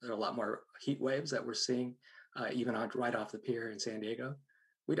warming. There are a lot more heat waves that we're seeing even right off the pier in San Diego.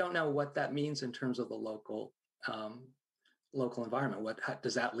 We don't know what that means in terms of the local environment.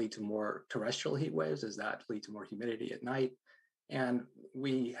 Does that lead to more terrestrial heat waves? Does that lead to more humidity at night? And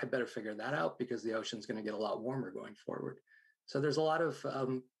we had better figure that out because the ocean's going to get a lot warmer going forward. So there's a lot of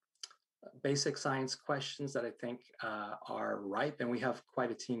basic science questions that I think are ripe, and we have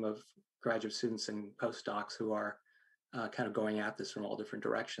quite a team of graduate students and postdocs who are kind of going at this from all different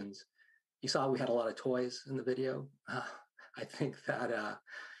directions. You saw we had a lot of toys in the video. I think that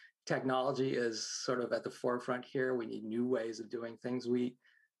technology is sort of at the forefront here. We need new ways of doing things.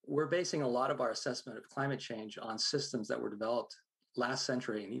 We're basing a lot of our assessment of climate change on systems that were developed last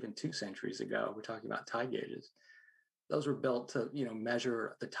century and even 2 centuries ago. We're talking about tide gauges. Those were built to,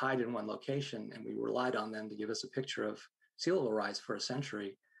 measure the tide in one location, and we relied on them to give us a picture of sea level rise for a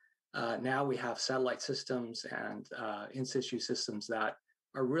century. Now we have satellite systems and in situ systems that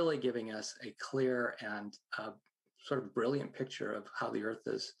are really giving us a clear and sort of brilliant picture of how the Earth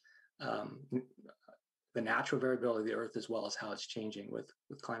is, the natural variability of the Earth, as well as how it's changing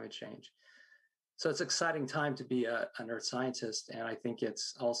with climate change. So it's an exciting time to be an Earth scientist, and I think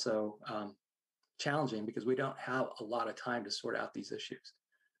it's also challenging because we don't have a lot of time to sort out these issues.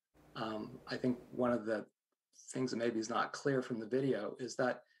 I think one of the things that maybe is not clear from the video is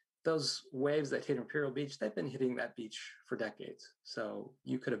that those waves that hit Imperial Beach, they've been hitting that beach for decades. So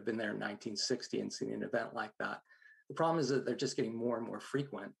you could have been there in 1960 and seen an event like that. The problem is that they're just getting more and more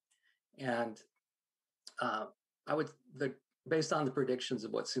frequent. And based on the predictions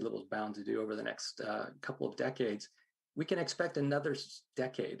of what sea level is bound to do over the next couple of decades, we can expect another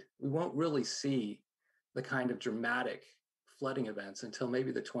decade. We won't really see the kind of dramatic flooding events until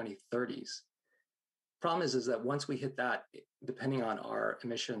maybe the 2030s. Problem is that once we hit that, depending on our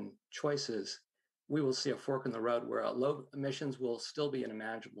emission choices, we will see a fork in the road where low emissions will still be in a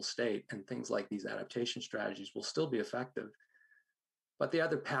manageable state, and things like these adaptation strategies will still be effective. But the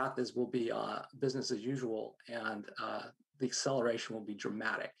other path will be business as usual, and the acceleration will be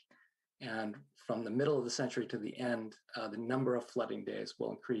dramatic. And from the middle of the century to the end, the number of flooding days will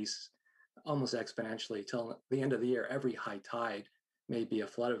increase almost exponentially till the end of the year. Every high tide may be a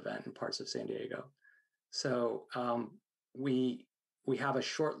flood event in parts of San Diego. So we have a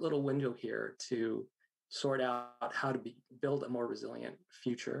short little window here to sort out how to build a more resilient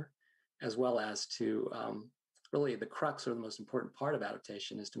future, as well as to really the crux or the most important part of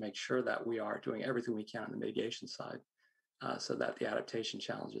adaptation is to make sure that we are doing everything we can on the mitigation side so that the adaptation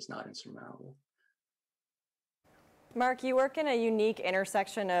challenge is not insurmountable. Mark, you work in a unique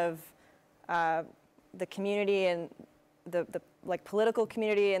intersection of the community and the political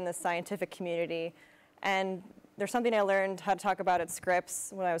community and the scientific community. And there's something I learned how to talk about at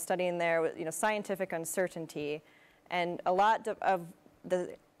Scripps when I was studying there, scientific uncertainty. And a lot of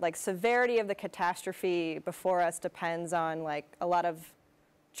the like severity of the catastrophe before us depends on like a lot of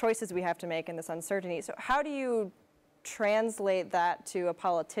choices we have to make in this uncertainty. So how do you translate that to a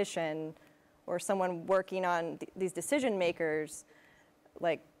politician or someone working on these decision makers,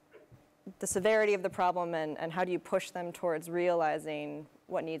 like the severity of the problem, and how do you push them towards realizing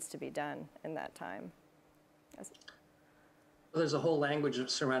what needs to be done in that time? Well, there's a whole language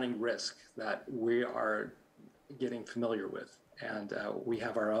surrounding risk that we are getting familiar with. And we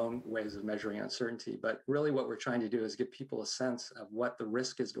have our own ways of measuring uncertainty. But really what we're trying to do is give people a sense of what the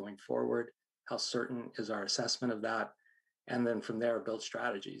risk is going forward, how certain is our assessment of that, and then from there build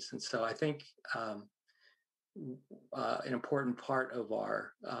strategies. And so I think an important part of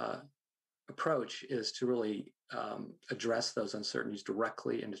our approach is to really address those uncertainties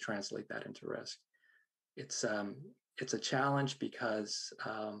directly and to translate that into risk. It's a challenge because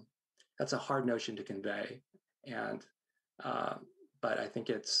that's a hard notion to convey. And but I think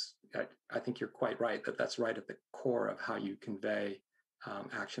I think you're quite right that that's right at the core of how you convey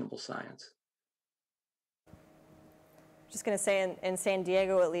actionable science. Just going to say in San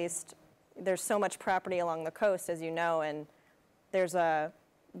Diego, at least, there's so much property along the coast, as you know, and there's a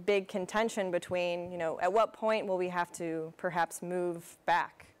big contention between, at what point will we have to perhaps move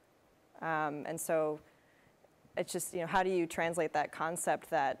back? And so it's just, how do you translate that concept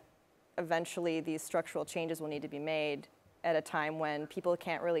that eventually these structural changes will need to be made at a time when people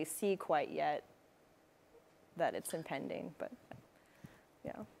can't really see quite yet that it's impending, but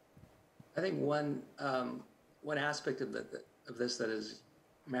yeah. I think one aspect of this that is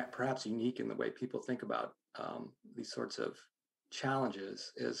perhaps unique in the way people think about these sorts of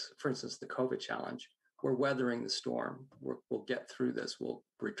challenges is, for instance, the COVID challenge. We're weathering the storm. We'll get through this. We'll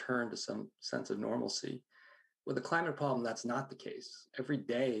return to some sense of normalcy. With the climate problem, that's not the case. Every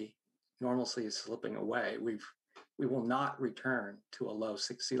day, normalcy is slipping away. We will not return to a low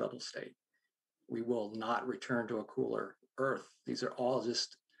sea level state. We will not return to a cooler Earth. These are all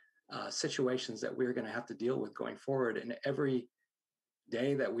just situations that we're going to have to deal with going forward. And every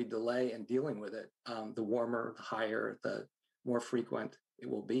day that we delay in dealing with it, the warmer, the higher, the more frequent it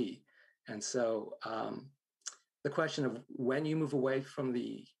will be. And so the question of when you move away from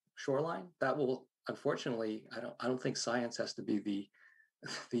the shoreline, that will, unfortunately, I don't think science has to be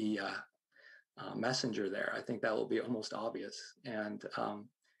the messenger there. I think that will be almost obvious. And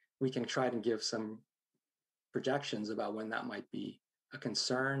we can try to give some projections about when that might be a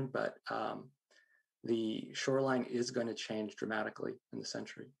concern, but the shoreline is going to change dramatically in the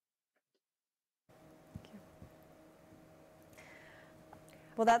century.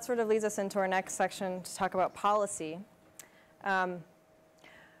 Well, that sort of leads us into our next section to talk about policy. We're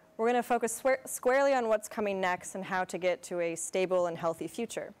going to focus squarely on what's coming next and how to get to a stable and healthy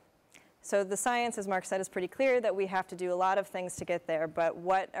future. So the science, as Mark said, is pretty clear that we have to do a lot of things to get there, but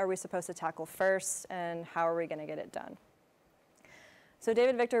what are we supposed to tackle first, and how are we going to get it done? So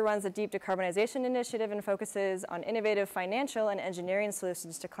David Victor runs the Deep Decarbonization Initiative and focuses on innovative financial and engineering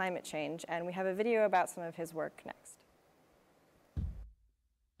solutions to climate change, and we have a video about some of his work next.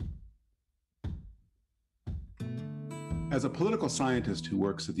 As a political scientist who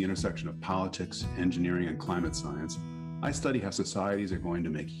works at the intersection of politics, engineering, and climate science, I study how societies are going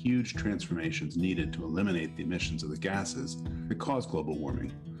to make huge transformations needed to eliminate the emissions of the gases that cause global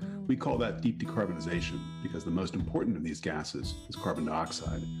warming. We call that deep decarbonization because the most important of these gases is carbon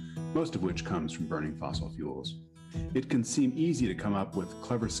dioxide, most of which comes from burning fossil fuels. It can seem easy to come up with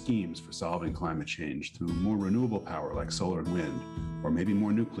clever schemes for solving climate change through more renewable power like solar and wind, or maybe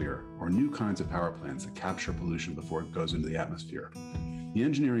more nuclear, or new kinds of power plants that capture pollution before it goes into the atmosphere. The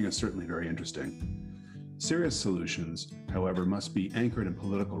engineering is certainly very interesting. Serious solutions, however, must be anchored in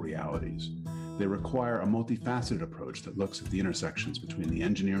political realities. They require a multifaceted approach that looks at the intersections between the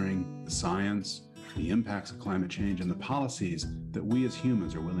engineering, the science, the impacts of climate change, and the policies that we as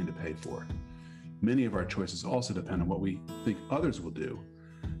humans are willing to pay for. Many of our choices also depend on what we think others will do.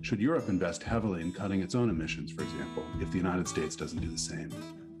 Should Europe invest heavily in cutting its own emissions, for example, if the United States doesn't do the same?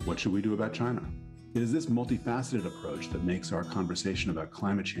 What should we do about China? It is this multifaceted approach that makes our conversation about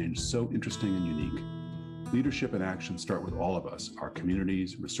climate change so interesting and unique. Leadership and action start with all of us, our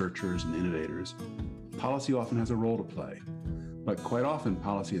communities, researchers, and innovators. Policy often has a role to play, but quite often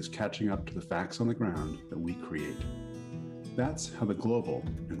policy is catching up to the facts on the ground that we create. That's how the global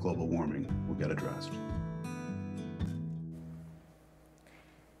and global warming will get addressed.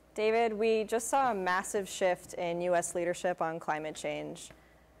 David, we just saw a massive shift in U.S. leadership on climate change.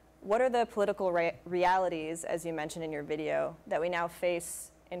 What are the political realities, as you mentioned in your video, that we now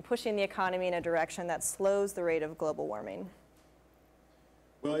face in pushing the economy in a direction that slows the rate of global warming?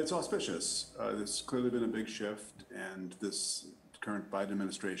 Well, it's auspicious. There's clearly been a big shift, and this current Biden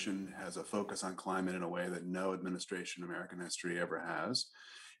administration has a focus on climate in a way that no administration in American history ever has.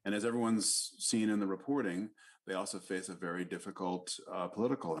 And as everyone's seen in the reporting, they also face a very difficult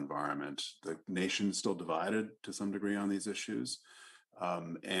political environment. The nation's still divided to some degree on these issues.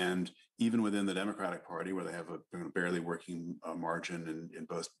 And even within the Democratic Party, where they have a barely working margin in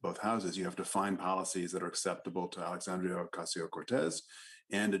both houses, you have to find policies that are acceptable to Alexandria Ocasio-Cortez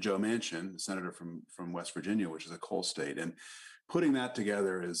and to Joe Manchin, senator from West Virginia, which is a coal state. And putting that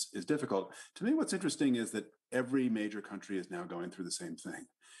together is difficult. To me, what's interesting is that every major country is now going through the same thing.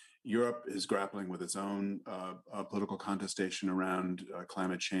 Europe is grappling with its own political contestation around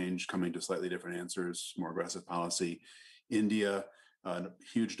climate change, coming to slightly different answers, more aggressive policy. India, a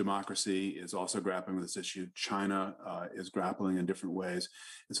huge democracy, is also grappling with this issue. China is grappling in different ways.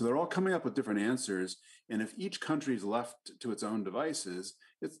 And so they're all coming up with different answers. And if each country is left to its own devices,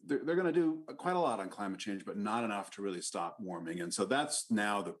 they're going to do quite a lot on climate change, but not enough to really stop warming. And so that's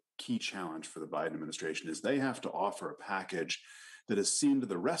now the key challenge for the Biden administration, is they have to offer a package that is seen to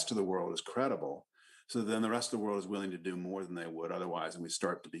the rest of the world as credible, so then the rest of the world is willing to do more than they would otherwise, and we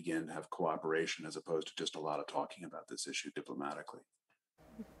start to begin to have cooperation as opposed to just a lot of talking about this issue diplomatically.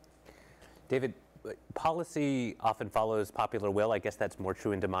 David, policy often follows popular will. I guess that's more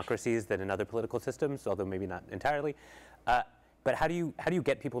true in democracies than in other political systems, although maybe not entirely. But how do you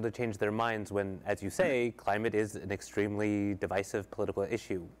get people to change their minds when, as you say, climate is an extremely divisive political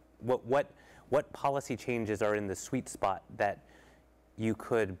issue? What policy changes are in the sweet spot that they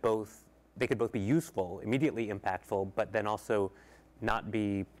could both be useful, immediately impactful, but then also not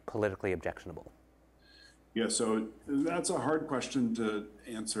be politically objectionable? Yeah, so that's a hard question to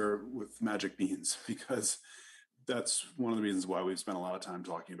answer with magic beans, because that's one of the reasons why we've spent a lot of time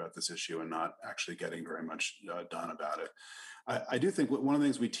talking about this issue and not actually getting very much done about it. I do think one of the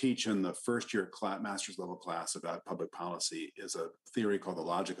things we teach in the first year master's level class about public policy is a theory called the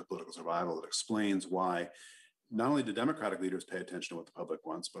logic of political survival that explains why not only do Democratic leaders pay attention to what the public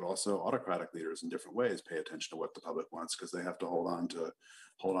wants, but also autocratic leaders in different ways pay attention to what the public wants, because they have to hold on to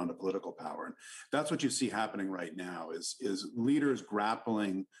political power. And that's what you see happening right now is leaders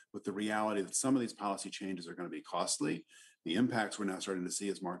grappling with the reality that some of these policy changes are going to be costly. The impacts we're now starting to see,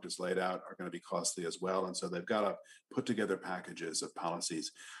 as Mark just laid out, are going to be costly as well. And so they've got to put together packages of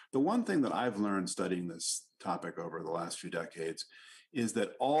policies. The one thing that I've learned studying this topic over the last few decades is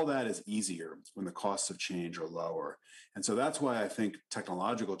that all that is easier when the costs of change are lower. And so that's why I think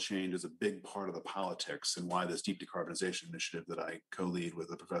technological change is a big part of the politics, and why this deep decarbonization initiative that I co-lead with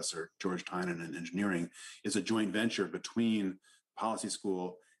the Professor George Tynan in engineering is a joint venture between policy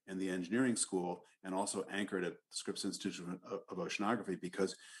school and the engineering school, and also anchored at the Scripps Institute of Oceanography,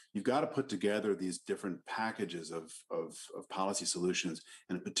 because you've got to put together these different packages of policy solutions,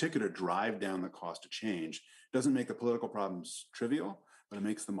 and in particular drive down the cost of change. It doesn't make the political problems trivial, but it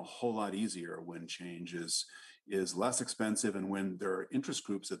makes them a whole lot easier when change is less expensive, and when there are interest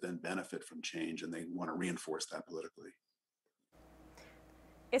groups that then benefit from change and they want to reinforce that politically.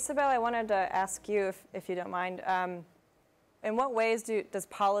 Isabel, I wanted to ask you, if you don't mind, in what ways does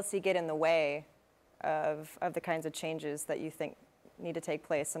policy get in the way of the kinds of changes that you think need to take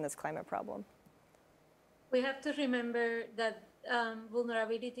place in this climate problem? We have to remember that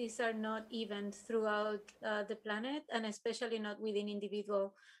vulnerabilities are not even throughout the planet, and especially not within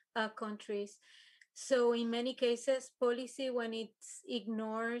individual countries. So in many cases, policy, when it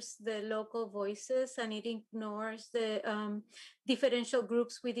ignores the local voices and it ignores the differential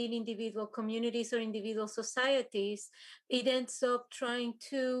groups within individual communities or individual societies, it ends up trying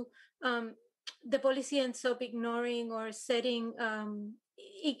to, the policy ends up ignoring or setting,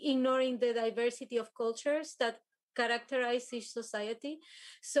 ignoring the diversity of cultures that characterize each society.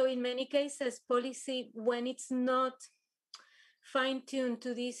 So in many cases, policy, when it's not fine-tuned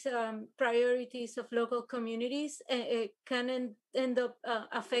to these priorities of local communities, can end up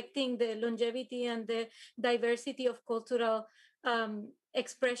affecting the longevity and the diversity of cultural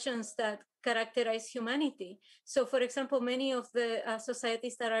expressions that characterize humanity. So, for example, many of the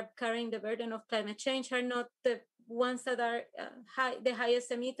societies that are carrying the burden of climate change are not the ones that are the highest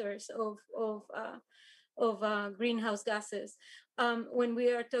emitters of greenhouse gases. When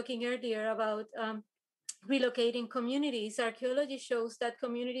we are talking earlier about relocating communities, archaeology shows that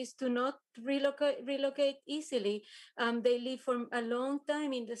communities do not relocate easily. They live for a long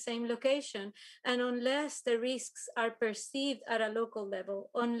time in the same location. And unless the risks are perceived at a local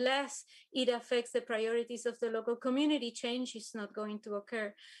level, unless it affects the priorities of the local community, change is not going to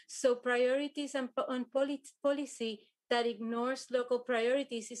occur. So priorities and policy that ignores local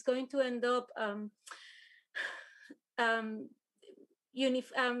priorities is going to end up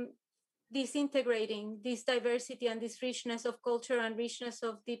disintegrating this diversity and this richness of culture and richness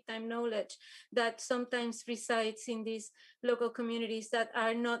of deep time knowledge that sometimes resides in these local communities that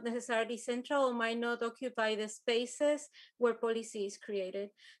are not necessarily central or might not occupy the spaces where policy is created.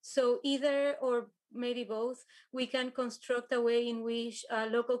 So either or maybe both, we can construct a way in which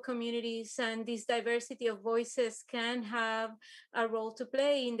local communities and this diversity of voices can have a role to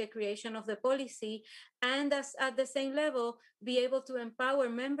play in the creation of the policy, and as at the same level, be able to empower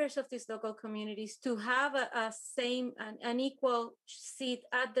members of these local communities to have an equal seat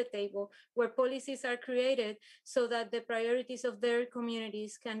at the table where policies are created so that the priorities of their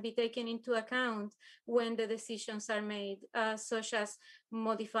communities can be taken into account when the decisions are made, such as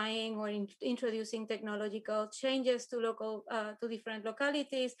modifying or introducing technological changes to different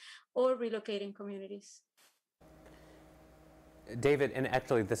localities or relocating communities. David, and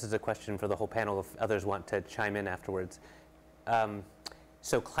actually this is a question for the whole panel if others want to chime in afterwards.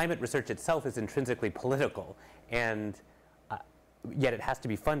 So climate research itself is intrinsically political, and yet it has to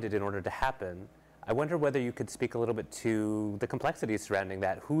be funded in order to happen. I wonder whether you could speak a little bit to the complexities surrounding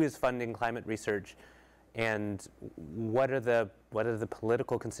that. Who is funding climate research, and what are the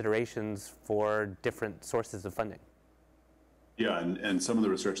political considerations for different sources of funding? Yeah, and some of the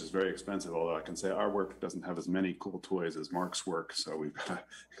research is very expensive, although I can say our work doesn't have as many cool toys as Mark's work, so we've got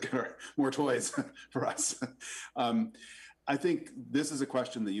to get more toys for us. I think this is a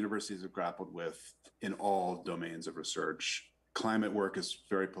question that universities have grappled with in all domains of research. Climate work is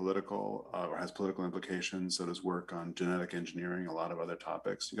very political, or has political implications. So does work on genetic engineering, a lot of other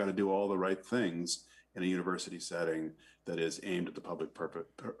topics. You got to do all the right things in a university setting that is aimed at the public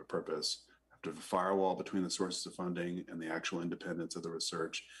purpose. You have to have a firewall between the sources of funding and the actual independence of the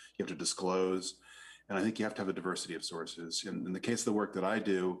research. You have to disclose, and I think you have to have a diversity of sources. In the case of the work that I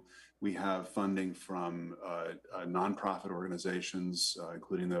do, we have funding from nonprofit organizations,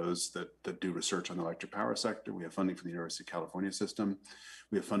 including those that do research on the electric power sector. We have funding from the University of California system.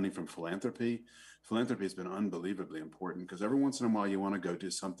 We have funding from philanthropy. Philanthropy has been unbelievably important because every once in a while you want to go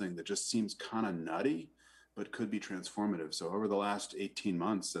do something that just seems kind of nutty, but could be transformative. So over the last 18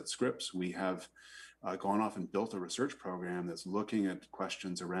 months at Scripps, we have gone off and built a research program that's looking at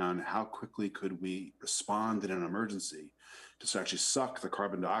questions around how quickly could we respond in an emergency to actually suck the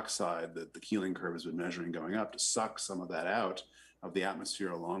carbon dioxide that the Keeling curve has been measuring going up, to suck some of that out of the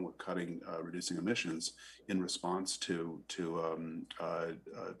atmosphere along with reducing emissions in response to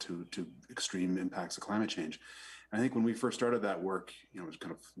extreme impacts of climate change. And I think when we first started that work, it was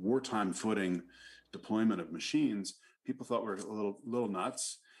kind of wartime footing deployment of machines. People thought we were a little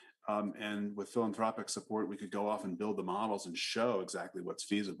nuts. And with philanthropic support, we could go off and build the models and show exactly what's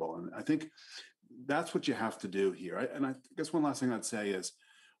feasible. And I think that's what you have to do here. And I guess one last thing I'd say is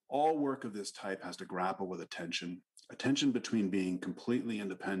all work of this type has to grapple with attention between being completely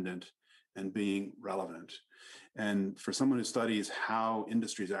independent and being relevant. And for someone who studies how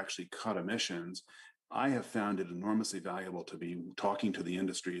industries actually cut emissions, I have found it enormously valuable to be talking to the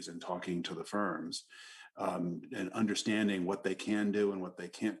industries and talking to the firms and understanding what they can do and what they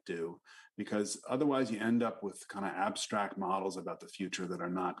can't do, because otherwise you end up with kind of abstract models about the future that are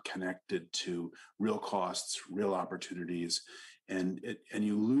not connected to real costs, real opportunities, and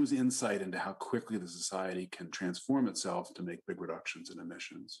you lose insight into how quickly the society can transform itself to make big reductions in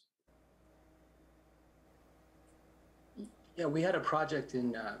emissions. Yeah, we had a project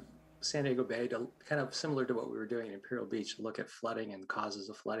in San Diego Bay, kind of similar to what we were doing in Imperial Beach, to look at flooding and causes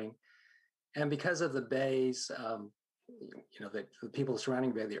of flooding. And because of the bays, the people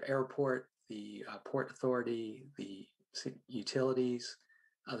surrounding the bay, the airport, the port authority, the utilities,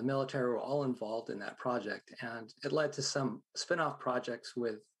 the military were all involved in that project. And it led to some spin-off projects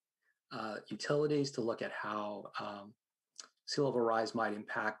with utilities to look at how sea level rise might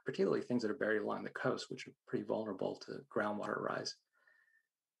impact, particularly things that are buried along the coast, which are pretty vulnerable to groundwater rise.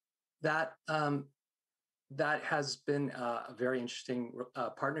 That has been a very interesting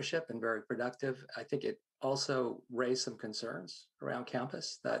partnership and very productive. I think it also raised some concerns around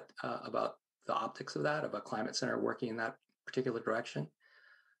campus about the optics of that, about Climate Center working in that particular direction.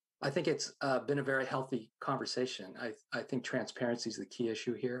 I think it's been a very healthy conversation. I think transparency is the key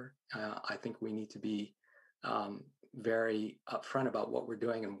issue here. I think we need to be very upfront about what we're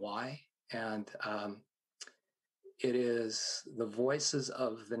doing and why. And it is the voices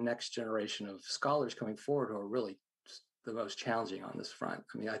of the next generation of scholars coming forward who are really the most challenging on this front.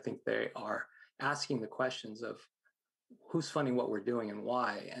 I mean, I think they are asking the questions of who's funding what we're doing and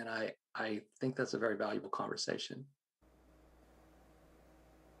why. And I think that's a very valuable conversation.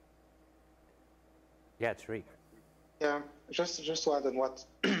 Yeah, Tarik. Yeah, just to add on what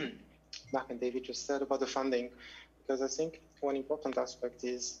Mark and David just said about the funding, because I think one important aspect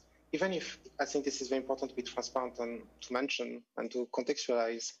is even if I think this is very important to be transparent and to mention and to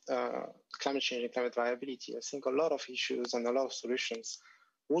contextualize climate change and climate variability, I think a lot of issues and a lot of solutions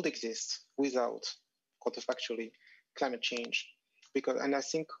would exist without counterfactually climate change. And I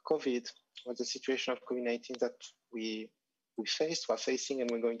think COVID, or the situation of COVID-19 that we faced, we're facing,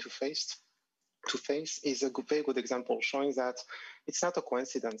 and we're going to face, is a very good example showing that it's not a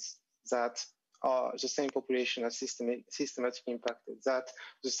coincidence that the same population are systematically impacted, that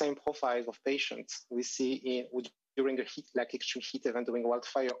the same profile of patients we see during a heat, like extreme heat event during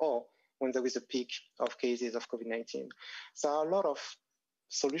wildfire, or when there is a peak of cases of COVID-19. So there are a lot of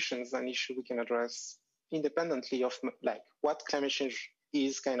solutions and issues we can address independently of like what climate change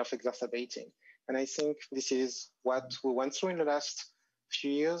is kind of exacerbating. And I think this is what we went through in the last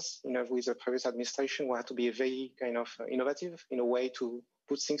few years, with the previous administration. We had to be very kind of innovative in a way to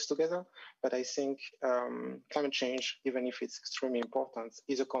put things together. But I think climate change, even if it's extremely important,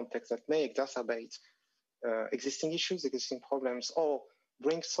 is a context that may exacerbate existing issues, existing problems, or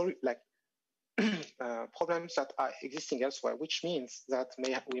bring problems that are existing elsewhere, which means that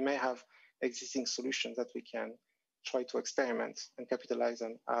we may have existing solutions that we can try to experiment and capitalize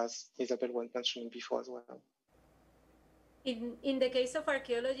on, as Isabel was mentioning before as well. In the case of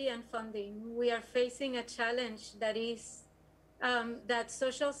archaeology and funding, we are facing a challenge that is that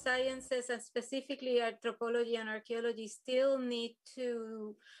social sciences, and specifically anthropology and archaeology, still need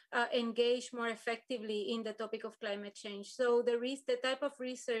to engage more effectively in the topic of climate change. So the type of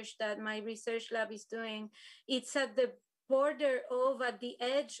research that my research lab is doing, it's at the border of, at the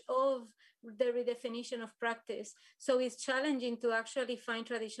edge of the redefinition of practice. So it's challenging to actually find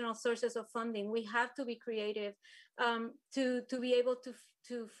traditional sources of funding. We have to be creative to be able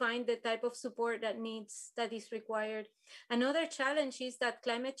to find the type of support that is required. Another challenge is that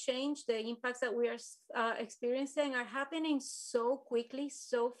climate change, the impacts that we are experiencing are happening so quickly,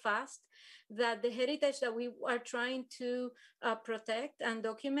 so fast, that the heritage that we are trying to protect and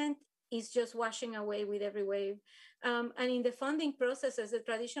document is just washing away with every wave. And in the funding processes, the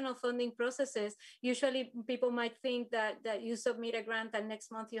traditional funding processes, usually people might think that you submit a grant and next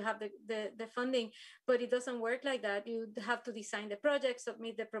month you have the funding, but it doesn't work like that. You have to design the project,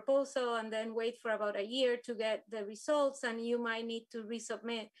 submit the proposal, and then wait for about a year to get the results, and you might need to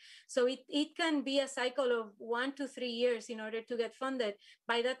resubmit. So it can be a cycle of 1 to 3 years in order to get funded.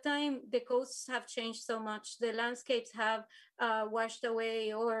 By that time, the coasts have changed so much. The landscapes have washed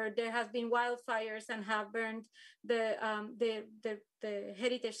away, or there have been wildfires and have burned the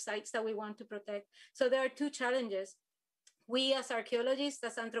heritage sites that we want to protect. So there are two challenges. We as archaeologists,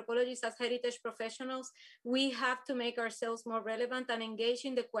 as anthropologists, as heritage professionals, we have to make ourselves more relevant and engage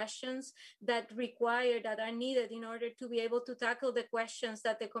in the questions that are needed in order to be able to tackle the questions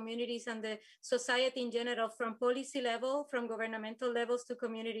that the communities and the society in general, from policy level, from governmental levels to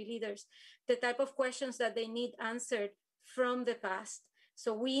community leaders, the type of questions that they need answered from the past.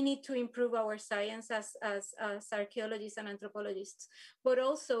 So we need to improve our science as archaeologists and anthropologists, but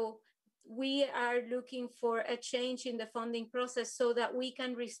also we are looking for a change in the funding process so that we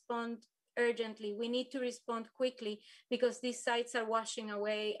can respond urgently. We need to respond quickly because these sites are washing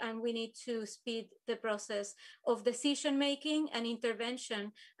away, and we need to speed the process of decision-making and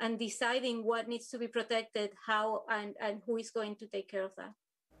intervention and deciding what needs to be protected, how, and who is going to take care of that.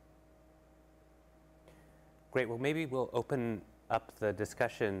 Great, well, maybe we'll open up the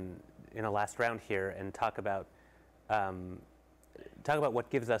discussion in a last round here and talk about what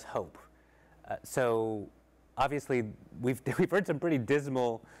gives us hope. So obviously we've heard some pretty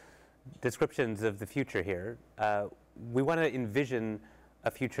dismal descriptions of the future here. We want to envision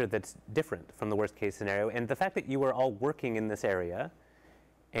a future that's different from the worst case scenario, and the fact that you are all working in this area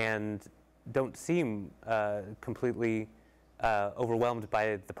and don't seem completely overwhelmed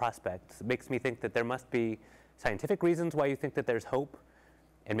by the prospects makes me think that there must be scientific reasons why you think that there's hope,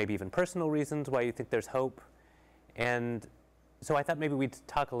 and maybe even personal reasons why you think there's hope. And so I thought maybe we'd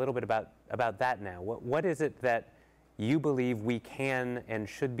talk a little bit about that now. What is it that you believe we can and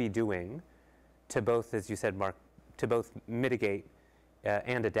should be doing to both, as you said, Mark, to both mitigate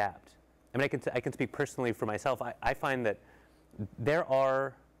and adapt? I mean, I can speak personally for myself. I find that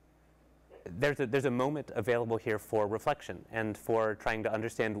there's a moment available here for reflection and for trying to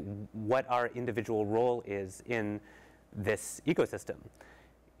understand what our individual role is in this ecosystem.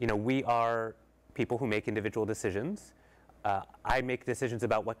 You know, we are people who make individual decisions. I make decisions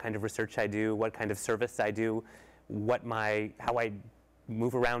about what kind of research I do, what kind of service I do, how I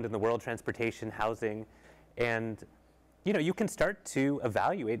move around in the world, transportation, housing, and you can start to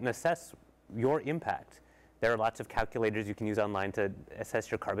evaluate and assess your impact. There are lots of calculators you can use online to assess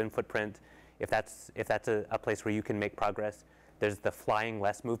your carbon footprint. If that's a place where you can make progress, There's the flying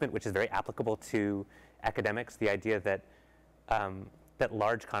less movement, which is very applicable to academics. The idea that that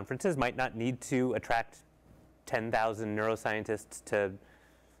large conferences might not need to attract 10,000 neuroscientists to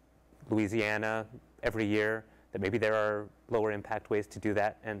Louisiana every year. That maybe there are lower impact ways to do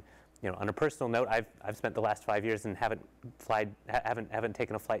that. And on a personal note, I've spent the last 5 years and haven't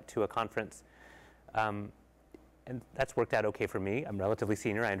taken a flight to a conference. And that's worked out okay for me. I'm relatively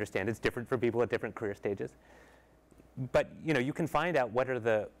senior. I understand it's different for people at different career stages. But you can find out what are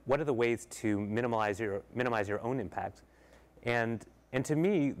the ways to minimize your own impact. And to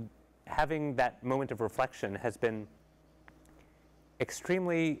me, having that moment of reflection has been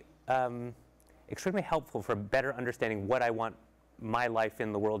extremely helpful for better understanding what I want my life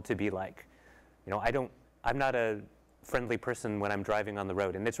in the world to be like. I'm not a friendly person when I'm driving on the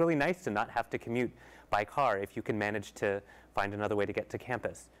road, and it's really nice to not have to commute by car if you can manage to find another way to get to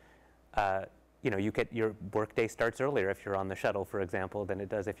campus. Your workday starts earlier if you're on the shuttle, for example, than it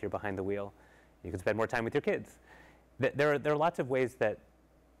does if you're behind the wheel. You can spend more time with your kids. There are lots of ways that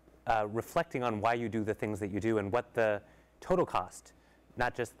reflecting on why you do the things that you do and what the total cost,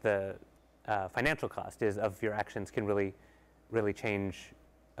 not just the financial cost, is of your actions can really change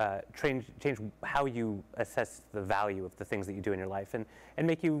how you assess the value of the things that you do in your life, and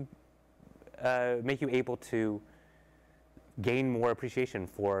make you able to gain more appreciation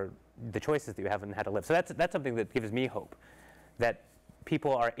for the choices that you have and how to live. So that's something that gives me hope, that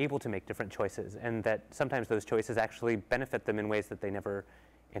people are able to make different choices, and that sometimes those choices actually benefit them in ways that they never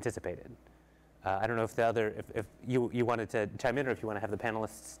anticipated. I don't know if you wanted to chime in, or if you want to have the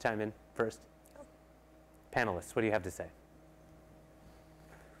panelists chime in first. Panelists, what do you have to say?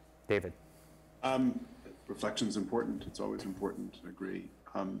 David. Reflection is important. It's always important. I agree.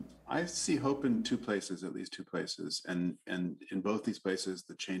 I see hope in two places, at least two places. And in both these places,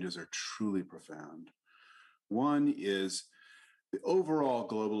 the changes are truly profound. One is the overall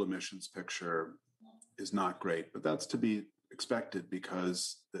global emissions picture is not great, but that's to be expected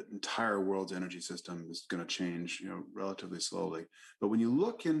because the entire world's energy system is going to change, relatively slowly. But when you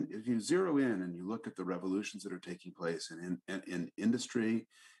look if you zero in and you look at the revolutions that are taking place in industry,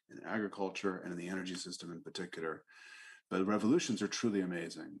 in agriculture, and in the energy system in particular, the revolutions are truly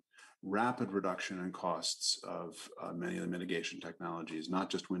amazing. Rapid reduction in costs of many of the mitigation technologies, not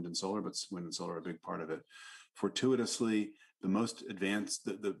just wind and solar, but wind and solar are a big part of it. Fortuitously, the most advanced,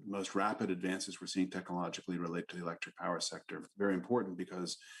 the most rapid advances we're seeing technologically relate to the electric power sector. Very important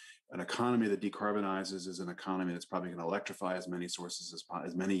because an economy that decarbonizes is an economy that's probably going to electrify as many sources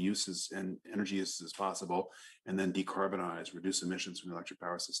as many uses and energy uses as possible, and then decarbonize, reduce emissions from the electric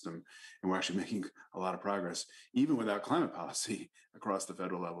power system. And we're actually making a lot of progress, even without climate policy across the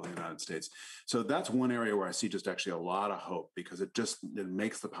federal level in the United States. So that's one area where I see just actually a lot of hope, because it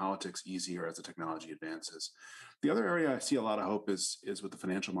makes the politics easier as the technology advances. The other area I see a lot of hope is with the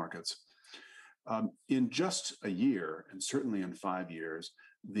financial markets. In just a year, and certainly in 5 years,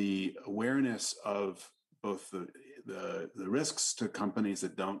 the awareness of both the risks to companies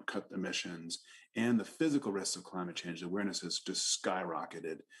that don't cut emissions and the physical risks of climate change, the awareness has just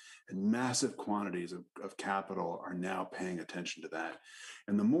skyrocketed, and massive quantities of capital are now paying attention to that.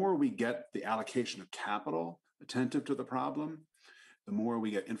 And the more we get the allocation of capital attentive to the problem, the more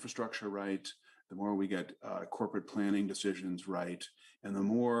we get infrastructure right, the more we get corporate planning decisions right, and the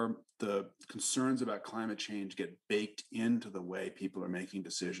more the concerns about climate change get baked into the way people are making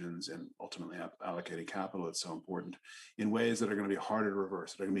decisions and ultimately allocating capital, it's so important, in ways that are going to be harder to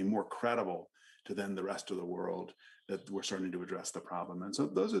reverse, that are going to be more credible to then the rest of the world, that we're starting to address the problem. And so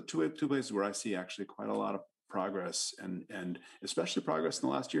those are two places where I see actually quite a lot of progress, and especially progress in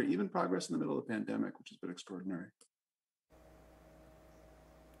the last year, even progress in the middle of the pandemic, which has been extraordinary.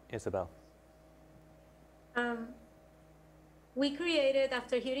 Isabel. We created,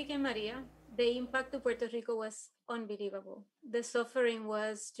 after Hurricane Maria, the impact to Puerto Rico was unbelievable. The suffering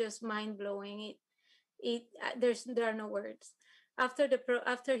was just mind-blowing. There are no words. After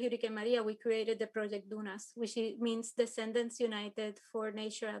Hurricane Maria, we created the Project Dunas, which means Descendants United for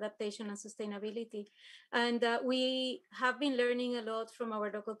Nature, Adaptation, and Sustainability. And we have been learning a lot from our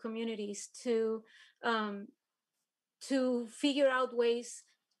local communities to figure out ways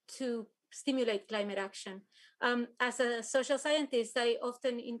to stimulate climate action. As a social scientist, I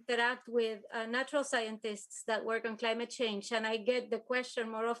often interact with natural scientists that work on climate change, and I get the question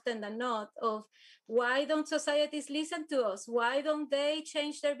more often than not of why don't societies listen to us? Why don't they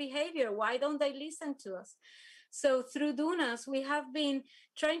change their behavior? Why don't they listen to us? So through Dunas, we have been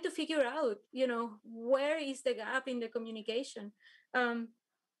trying to figure out, where is the gap in the communication?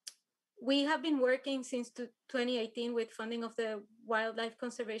 We have been working since 2018 with funding of the Wildlife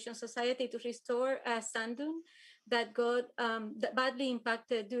Conservation Society to restore a sand dune that got badly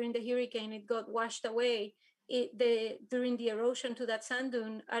impacted during the hurricane. It got washed away. During the erosion to that sand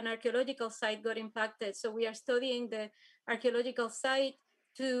dune, an archaeological site got impacted. So we are studying the archaeological site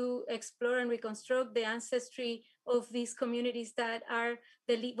to explore and reconstruct the ancestry of these communities that are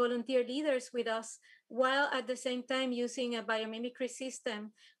the volunteer leaders with us, while at the same time using a biomimicry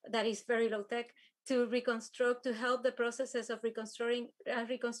system that is very low tech to reconstruct, to help the processes of reconstructing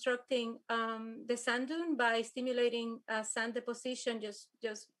the sand dune by stimulating sand deposition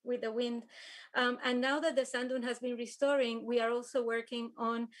just with the wind. And now that the sand dune has been restoring, we are also working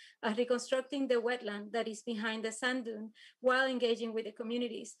on reconstructing the wetland that is behind the sand dune while engaging with the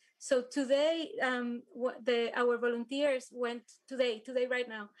communities. So today, our volunteers went today right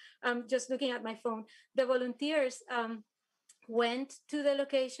now, just looking at my phone, the volunteers went to the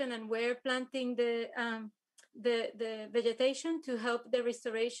location and were planting the vegetation to help the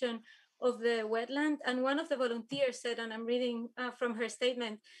restoration of the wetland. And one of the volunteers said, and I'm reading from her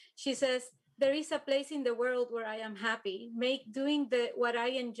statement, she says, "There is a place in the world where I am happy, doing what I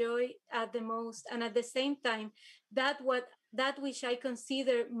enjoy the most, and at the same time, that which I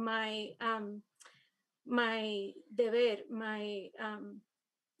consider my deber, my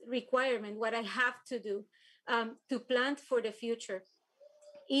requirement, what I have to do, to plant for the future.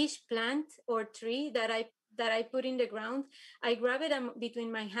 Each plant or tree that I put in the ground, I grab it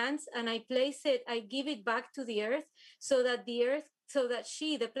between my hands and I place it, I give it back to the earth so that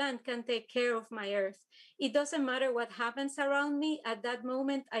the plant can take care of my earth. It doesn't matter what happens around me. At that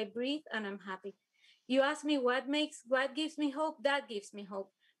moment, I breathe and I'm happy." You ask me what gives me hope? That gives me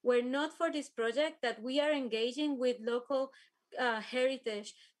hope. Were not for this project that we are engaging with local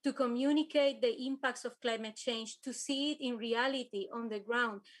heritage to communicate the impacts of climate change, to see it in reality on the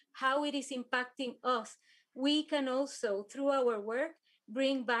ground, how it is impacting us, we can also, through our work,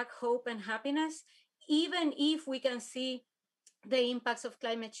 bring back hope and happiness, even if we can see the impacts of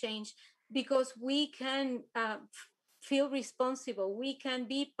climate change, because we can feel responsible, we can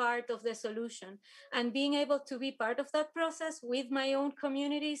be part of the solution. And being able to be part of that process with my own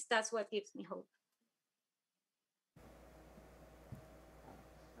communities, that's what gives me hope.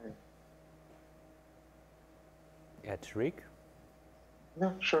 Yeah, Tarik?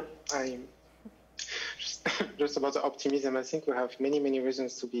 Yeah, sure. Just about the optimism, I think we have many, many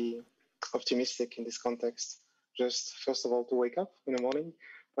reasons to be optimistic in this context. Just first of all, to wake up in the morning,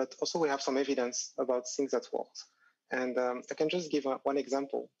 but also we have some evidence about things that worked. And I can just give one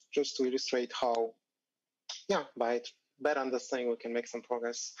example just to illustrate how, by better understanding, we can make some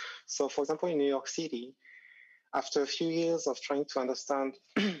progress. So for example, in New York City, after a few years of trying to understand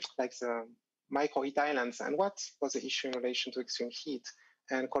like the micro heat islands and what was the issue in relation to extreme heat,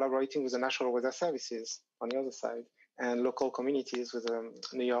 and collaborating with the National Weather Services on the other side and local communities with the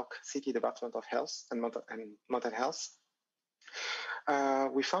New York City Department of Health and Mental Health,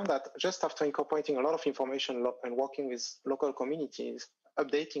 we found that just after incorporating a lot of information and working with local communities,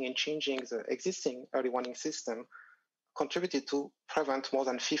 updating and changing the existing early warning system contributed to prevent more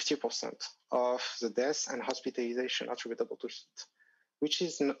than 50% of the deaths and hospitalization attributable to heat, which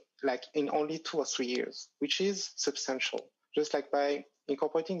is like in only 2 or 3 years, which is substantial. Just like by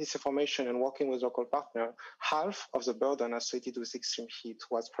incorporating this information and working with local partners, half of the burden associated with extreme heat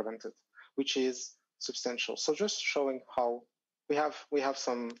was prevented, which is substantial. So just showing how we have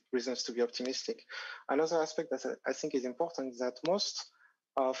some reasons to be optimistic. Another aspect that I think is important is that most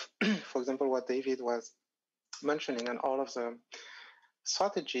of, for example, what David was mentioning and all of the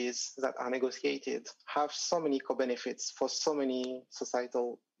strategies that are negotiated have so many co-benefits for so many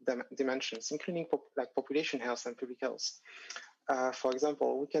societal dimensions, including like population health and public health. For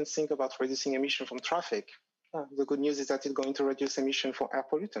example, we can think about reducing emission from traffic. The good news is that it's going to reduce emission from air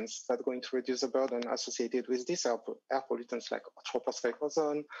pollutants. That's going to reduce the burden associated with these air pollutants like tropospheric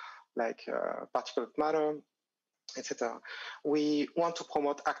ozone, like particulate matter, etc. We want to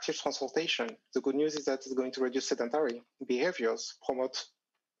promote active transportation. The good news is that it's going to reduce sedentary behaviors, promote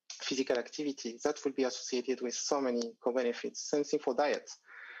physical activity. That will be associated with so many co-benefits. Same thing for diet.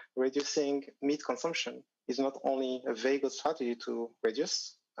 Reducing meat consumption is not only a very good strategy to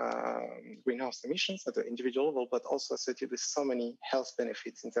reduce greenhouse emissions at the individual level, but also associated with so many health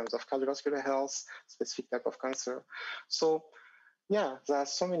benefits in terms of cardiovascular health, specific type of cancer. So yeah, there are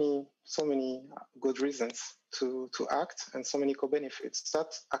so many good reasons to act and so many co-benefits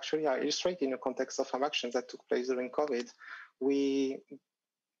that actually are illustrated in the context of some actions that took place during COVID. We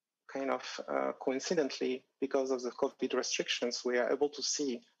kind of coincidentally, because of the COVID restrictions, we are able to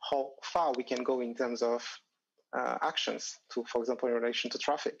see how far we can go in terms of actions to, for example, in relation to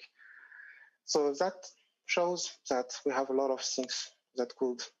traffic. So that shows that we have a lot of things that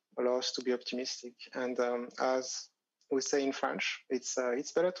could allow us to be optimistic. And as we say in French, it's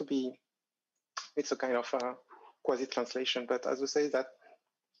better to be, it's a kind of quasi-translation, but as we say that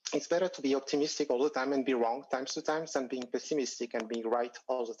it's better to be optimistic all the time and be wrong times to times than being pessimistic and being right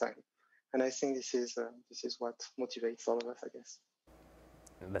all the time. And I think this is what motivates all of us, I guess.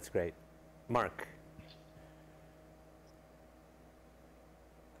 That's great. Mark.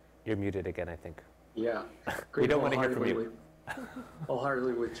 You're muted again, I think. Yeah. We don't want to hear from you.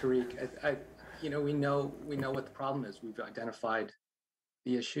 Wholeheartedly with Tarik. You know, we know what the problem is. We've identified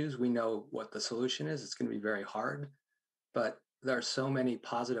the issues. We know what the solution is. It's going to be very hard, but there are so many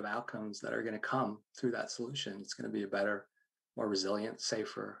positive outcomes that are going to come through that solution. It's going to be a better, more resilient,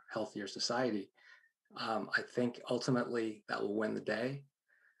 safer, healthier society. I think ultimately that will win the day.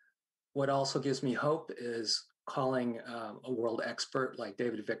 What also gives me hope is calling a world expert like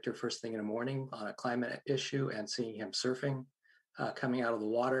David Victor first thing in the morning on a climate issue and seeing him surfing, coming out of the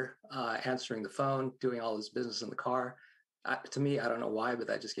water, answering the phone, doing all his business in the car. To me, I don't know why, but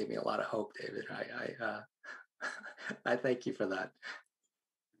that just gave me a lot of hope, David. I thank you for that.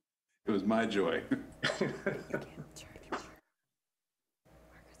 It was my joy.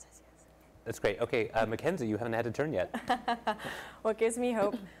 That's great. Okay, MacKenzie, you haven't had a turn yet. What gives me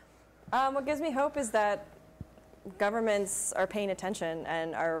hope? What gives me hope is that governments are paying attention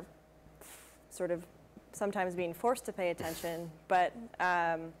and are sort of sometimes being forced to pay attention, but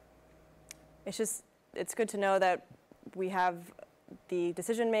it's good to know that we have the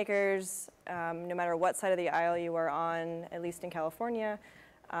decision makers, no matter what side of the aisle you are on, at least in California,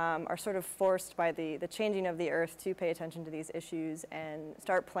 are sort of forced by the changing of the earth to pay attention to these issues and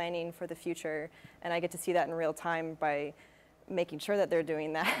start planning for the future. And I get to see that in real time by making sure that they're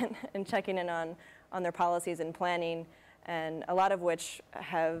doing that and checking in on their policies and planning, and a lot of which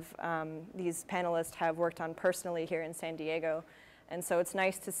have these panelists have worked on personally here in San Diego. And so it's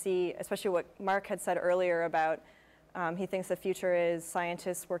nice to see, especially what Mark had said earlier about he thinks the future is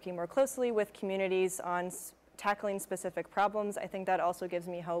scientists working more closely with communities on tackling specific problems. I think that also gives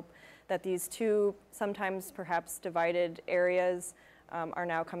me hope that these two, sometimes perhaps divided areas are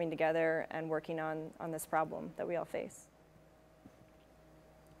now coming together and working on this problem that we all face.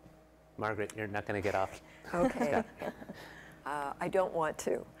 Margaret, you're not going to get off. Okay. I don't want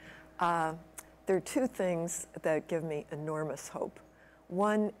to. There are two things that give me enormous hope.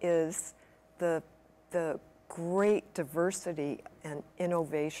 One is the great diversity and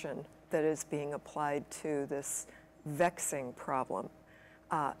innovation that is being applied to this vexing problem.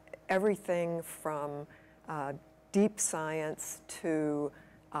 Everything from deep science to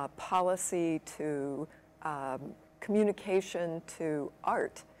policy to communication to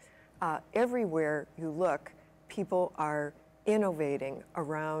art. Everywhere you look, people are innovating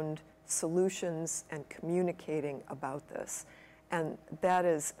around solutions and communicating about this. And that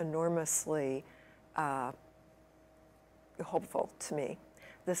is enormously hopeful to me.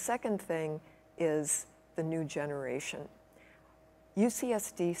 The second thing is the new generation.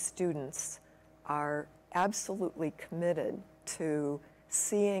 UCSD students are absolutely committed to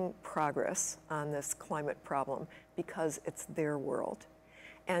seeing progress on this climate problem because it's their world.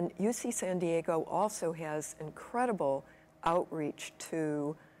 And UC San Diego also has incredible outreach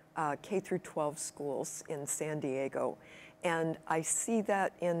to K through 12 schools in San Diego. And I see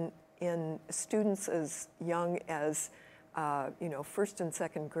that in students as young as first and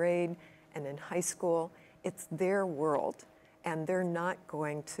second grade and in high school. It's their world, and they're not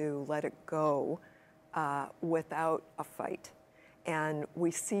going to let it go without a fight. And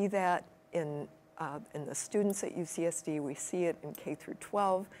we see that in the students at UCSD, we see it in K through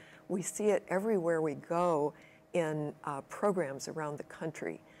 12, we see it everywhere we go in programs around the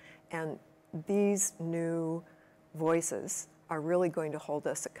country. And these new voices are really going to hold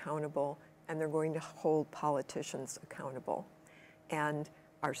us accountable, and they're going to hold politicians accountable. And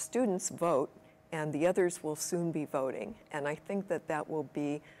our students vote, and the others will soon be voting. And I think that that will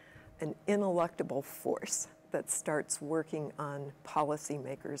be an ineluctable force that starts working on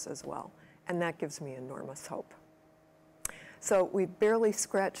policymakers as well. And that gives me enormous hope. So we've barely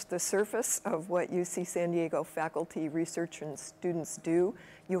scratched the surface of what UC San Diego faculty, researchers, and students do.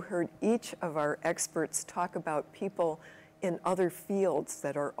 You heard each of our experts talk about people in other fields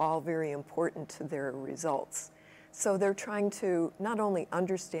that are all very important to their results. So they're trying to not only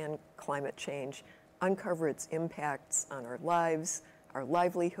understand climate change, uncover its impacts on our lives, our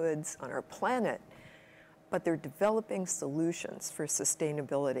livelihoods, on our planet, but they're developing solutions for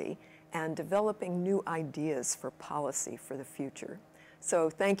sustainability and developing new ideas for policy for the future. So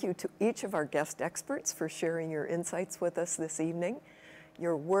thank you to each of our guest experts for sharing your insights with us this evening.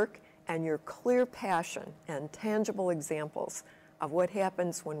 Your work and your clear passion and tangible examples of what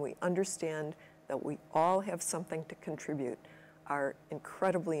happens when we understand that we all have something to contribute are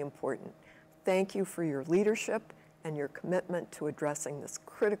incredibly important. Thank you for your leadership and your commitment to addressing this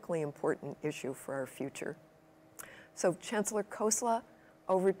critically important issue for our future. So, Chancellor Khosla,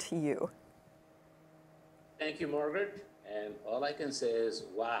 over to you. Thank you, Margaret. And all I can say is,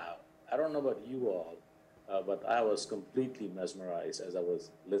 wow. I don't know about you all, but I was completely mesmerized as I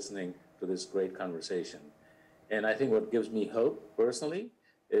was listening to this great conversation. And I think what gives me hope personally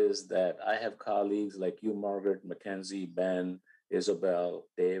is that I have colleagues like you, Margaret, MacKenzie, Ben, Isabel,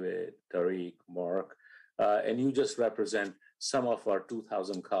 David, Tarik, Mark, and you just represent some of our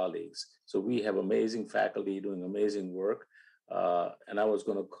 2,000 colleagues. So we have amazing faculty doing amazing work. And I was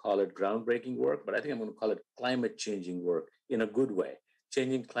going to call it groundbreaking work, but I think I'm going to call it climate changing work in a good way,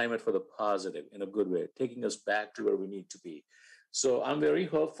 changing climate for the positive in a good way, taking us back to where we need to be. So I'm very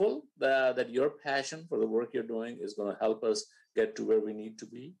hopeful that your passion for the work you're doing is going to help us get to where we need to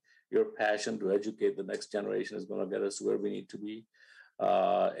be. Your passion to educate the next generation is going to get us to where we need to be.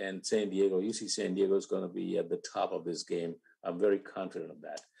 And San Diego, UC San Diego is going to be at the top of this game. I'm very confident of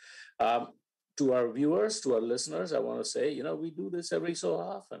that. To our viewers, to our listeners, I want to say, we do this every so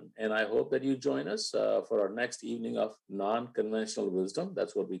often. And I hope that you join us for our next evening of Non-Conventional Wisdom.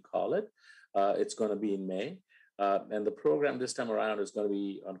 That's what we call it. It's going to be in May. And the program this time around is going to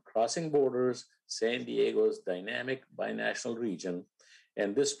be on Crossing Borders, San Diego's dynamic binational region.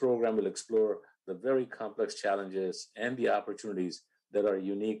 And this program will explore the very complex challenges and the opportunities that are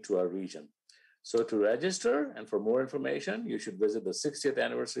unique to our region. So to register and for more information, you should visit the 60th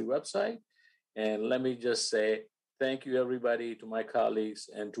anniversary website. And let me just say thank you, everybody, to my colleagues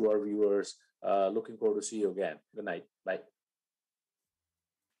and to our viewers. Looking forward to see you again. Good night. Bye.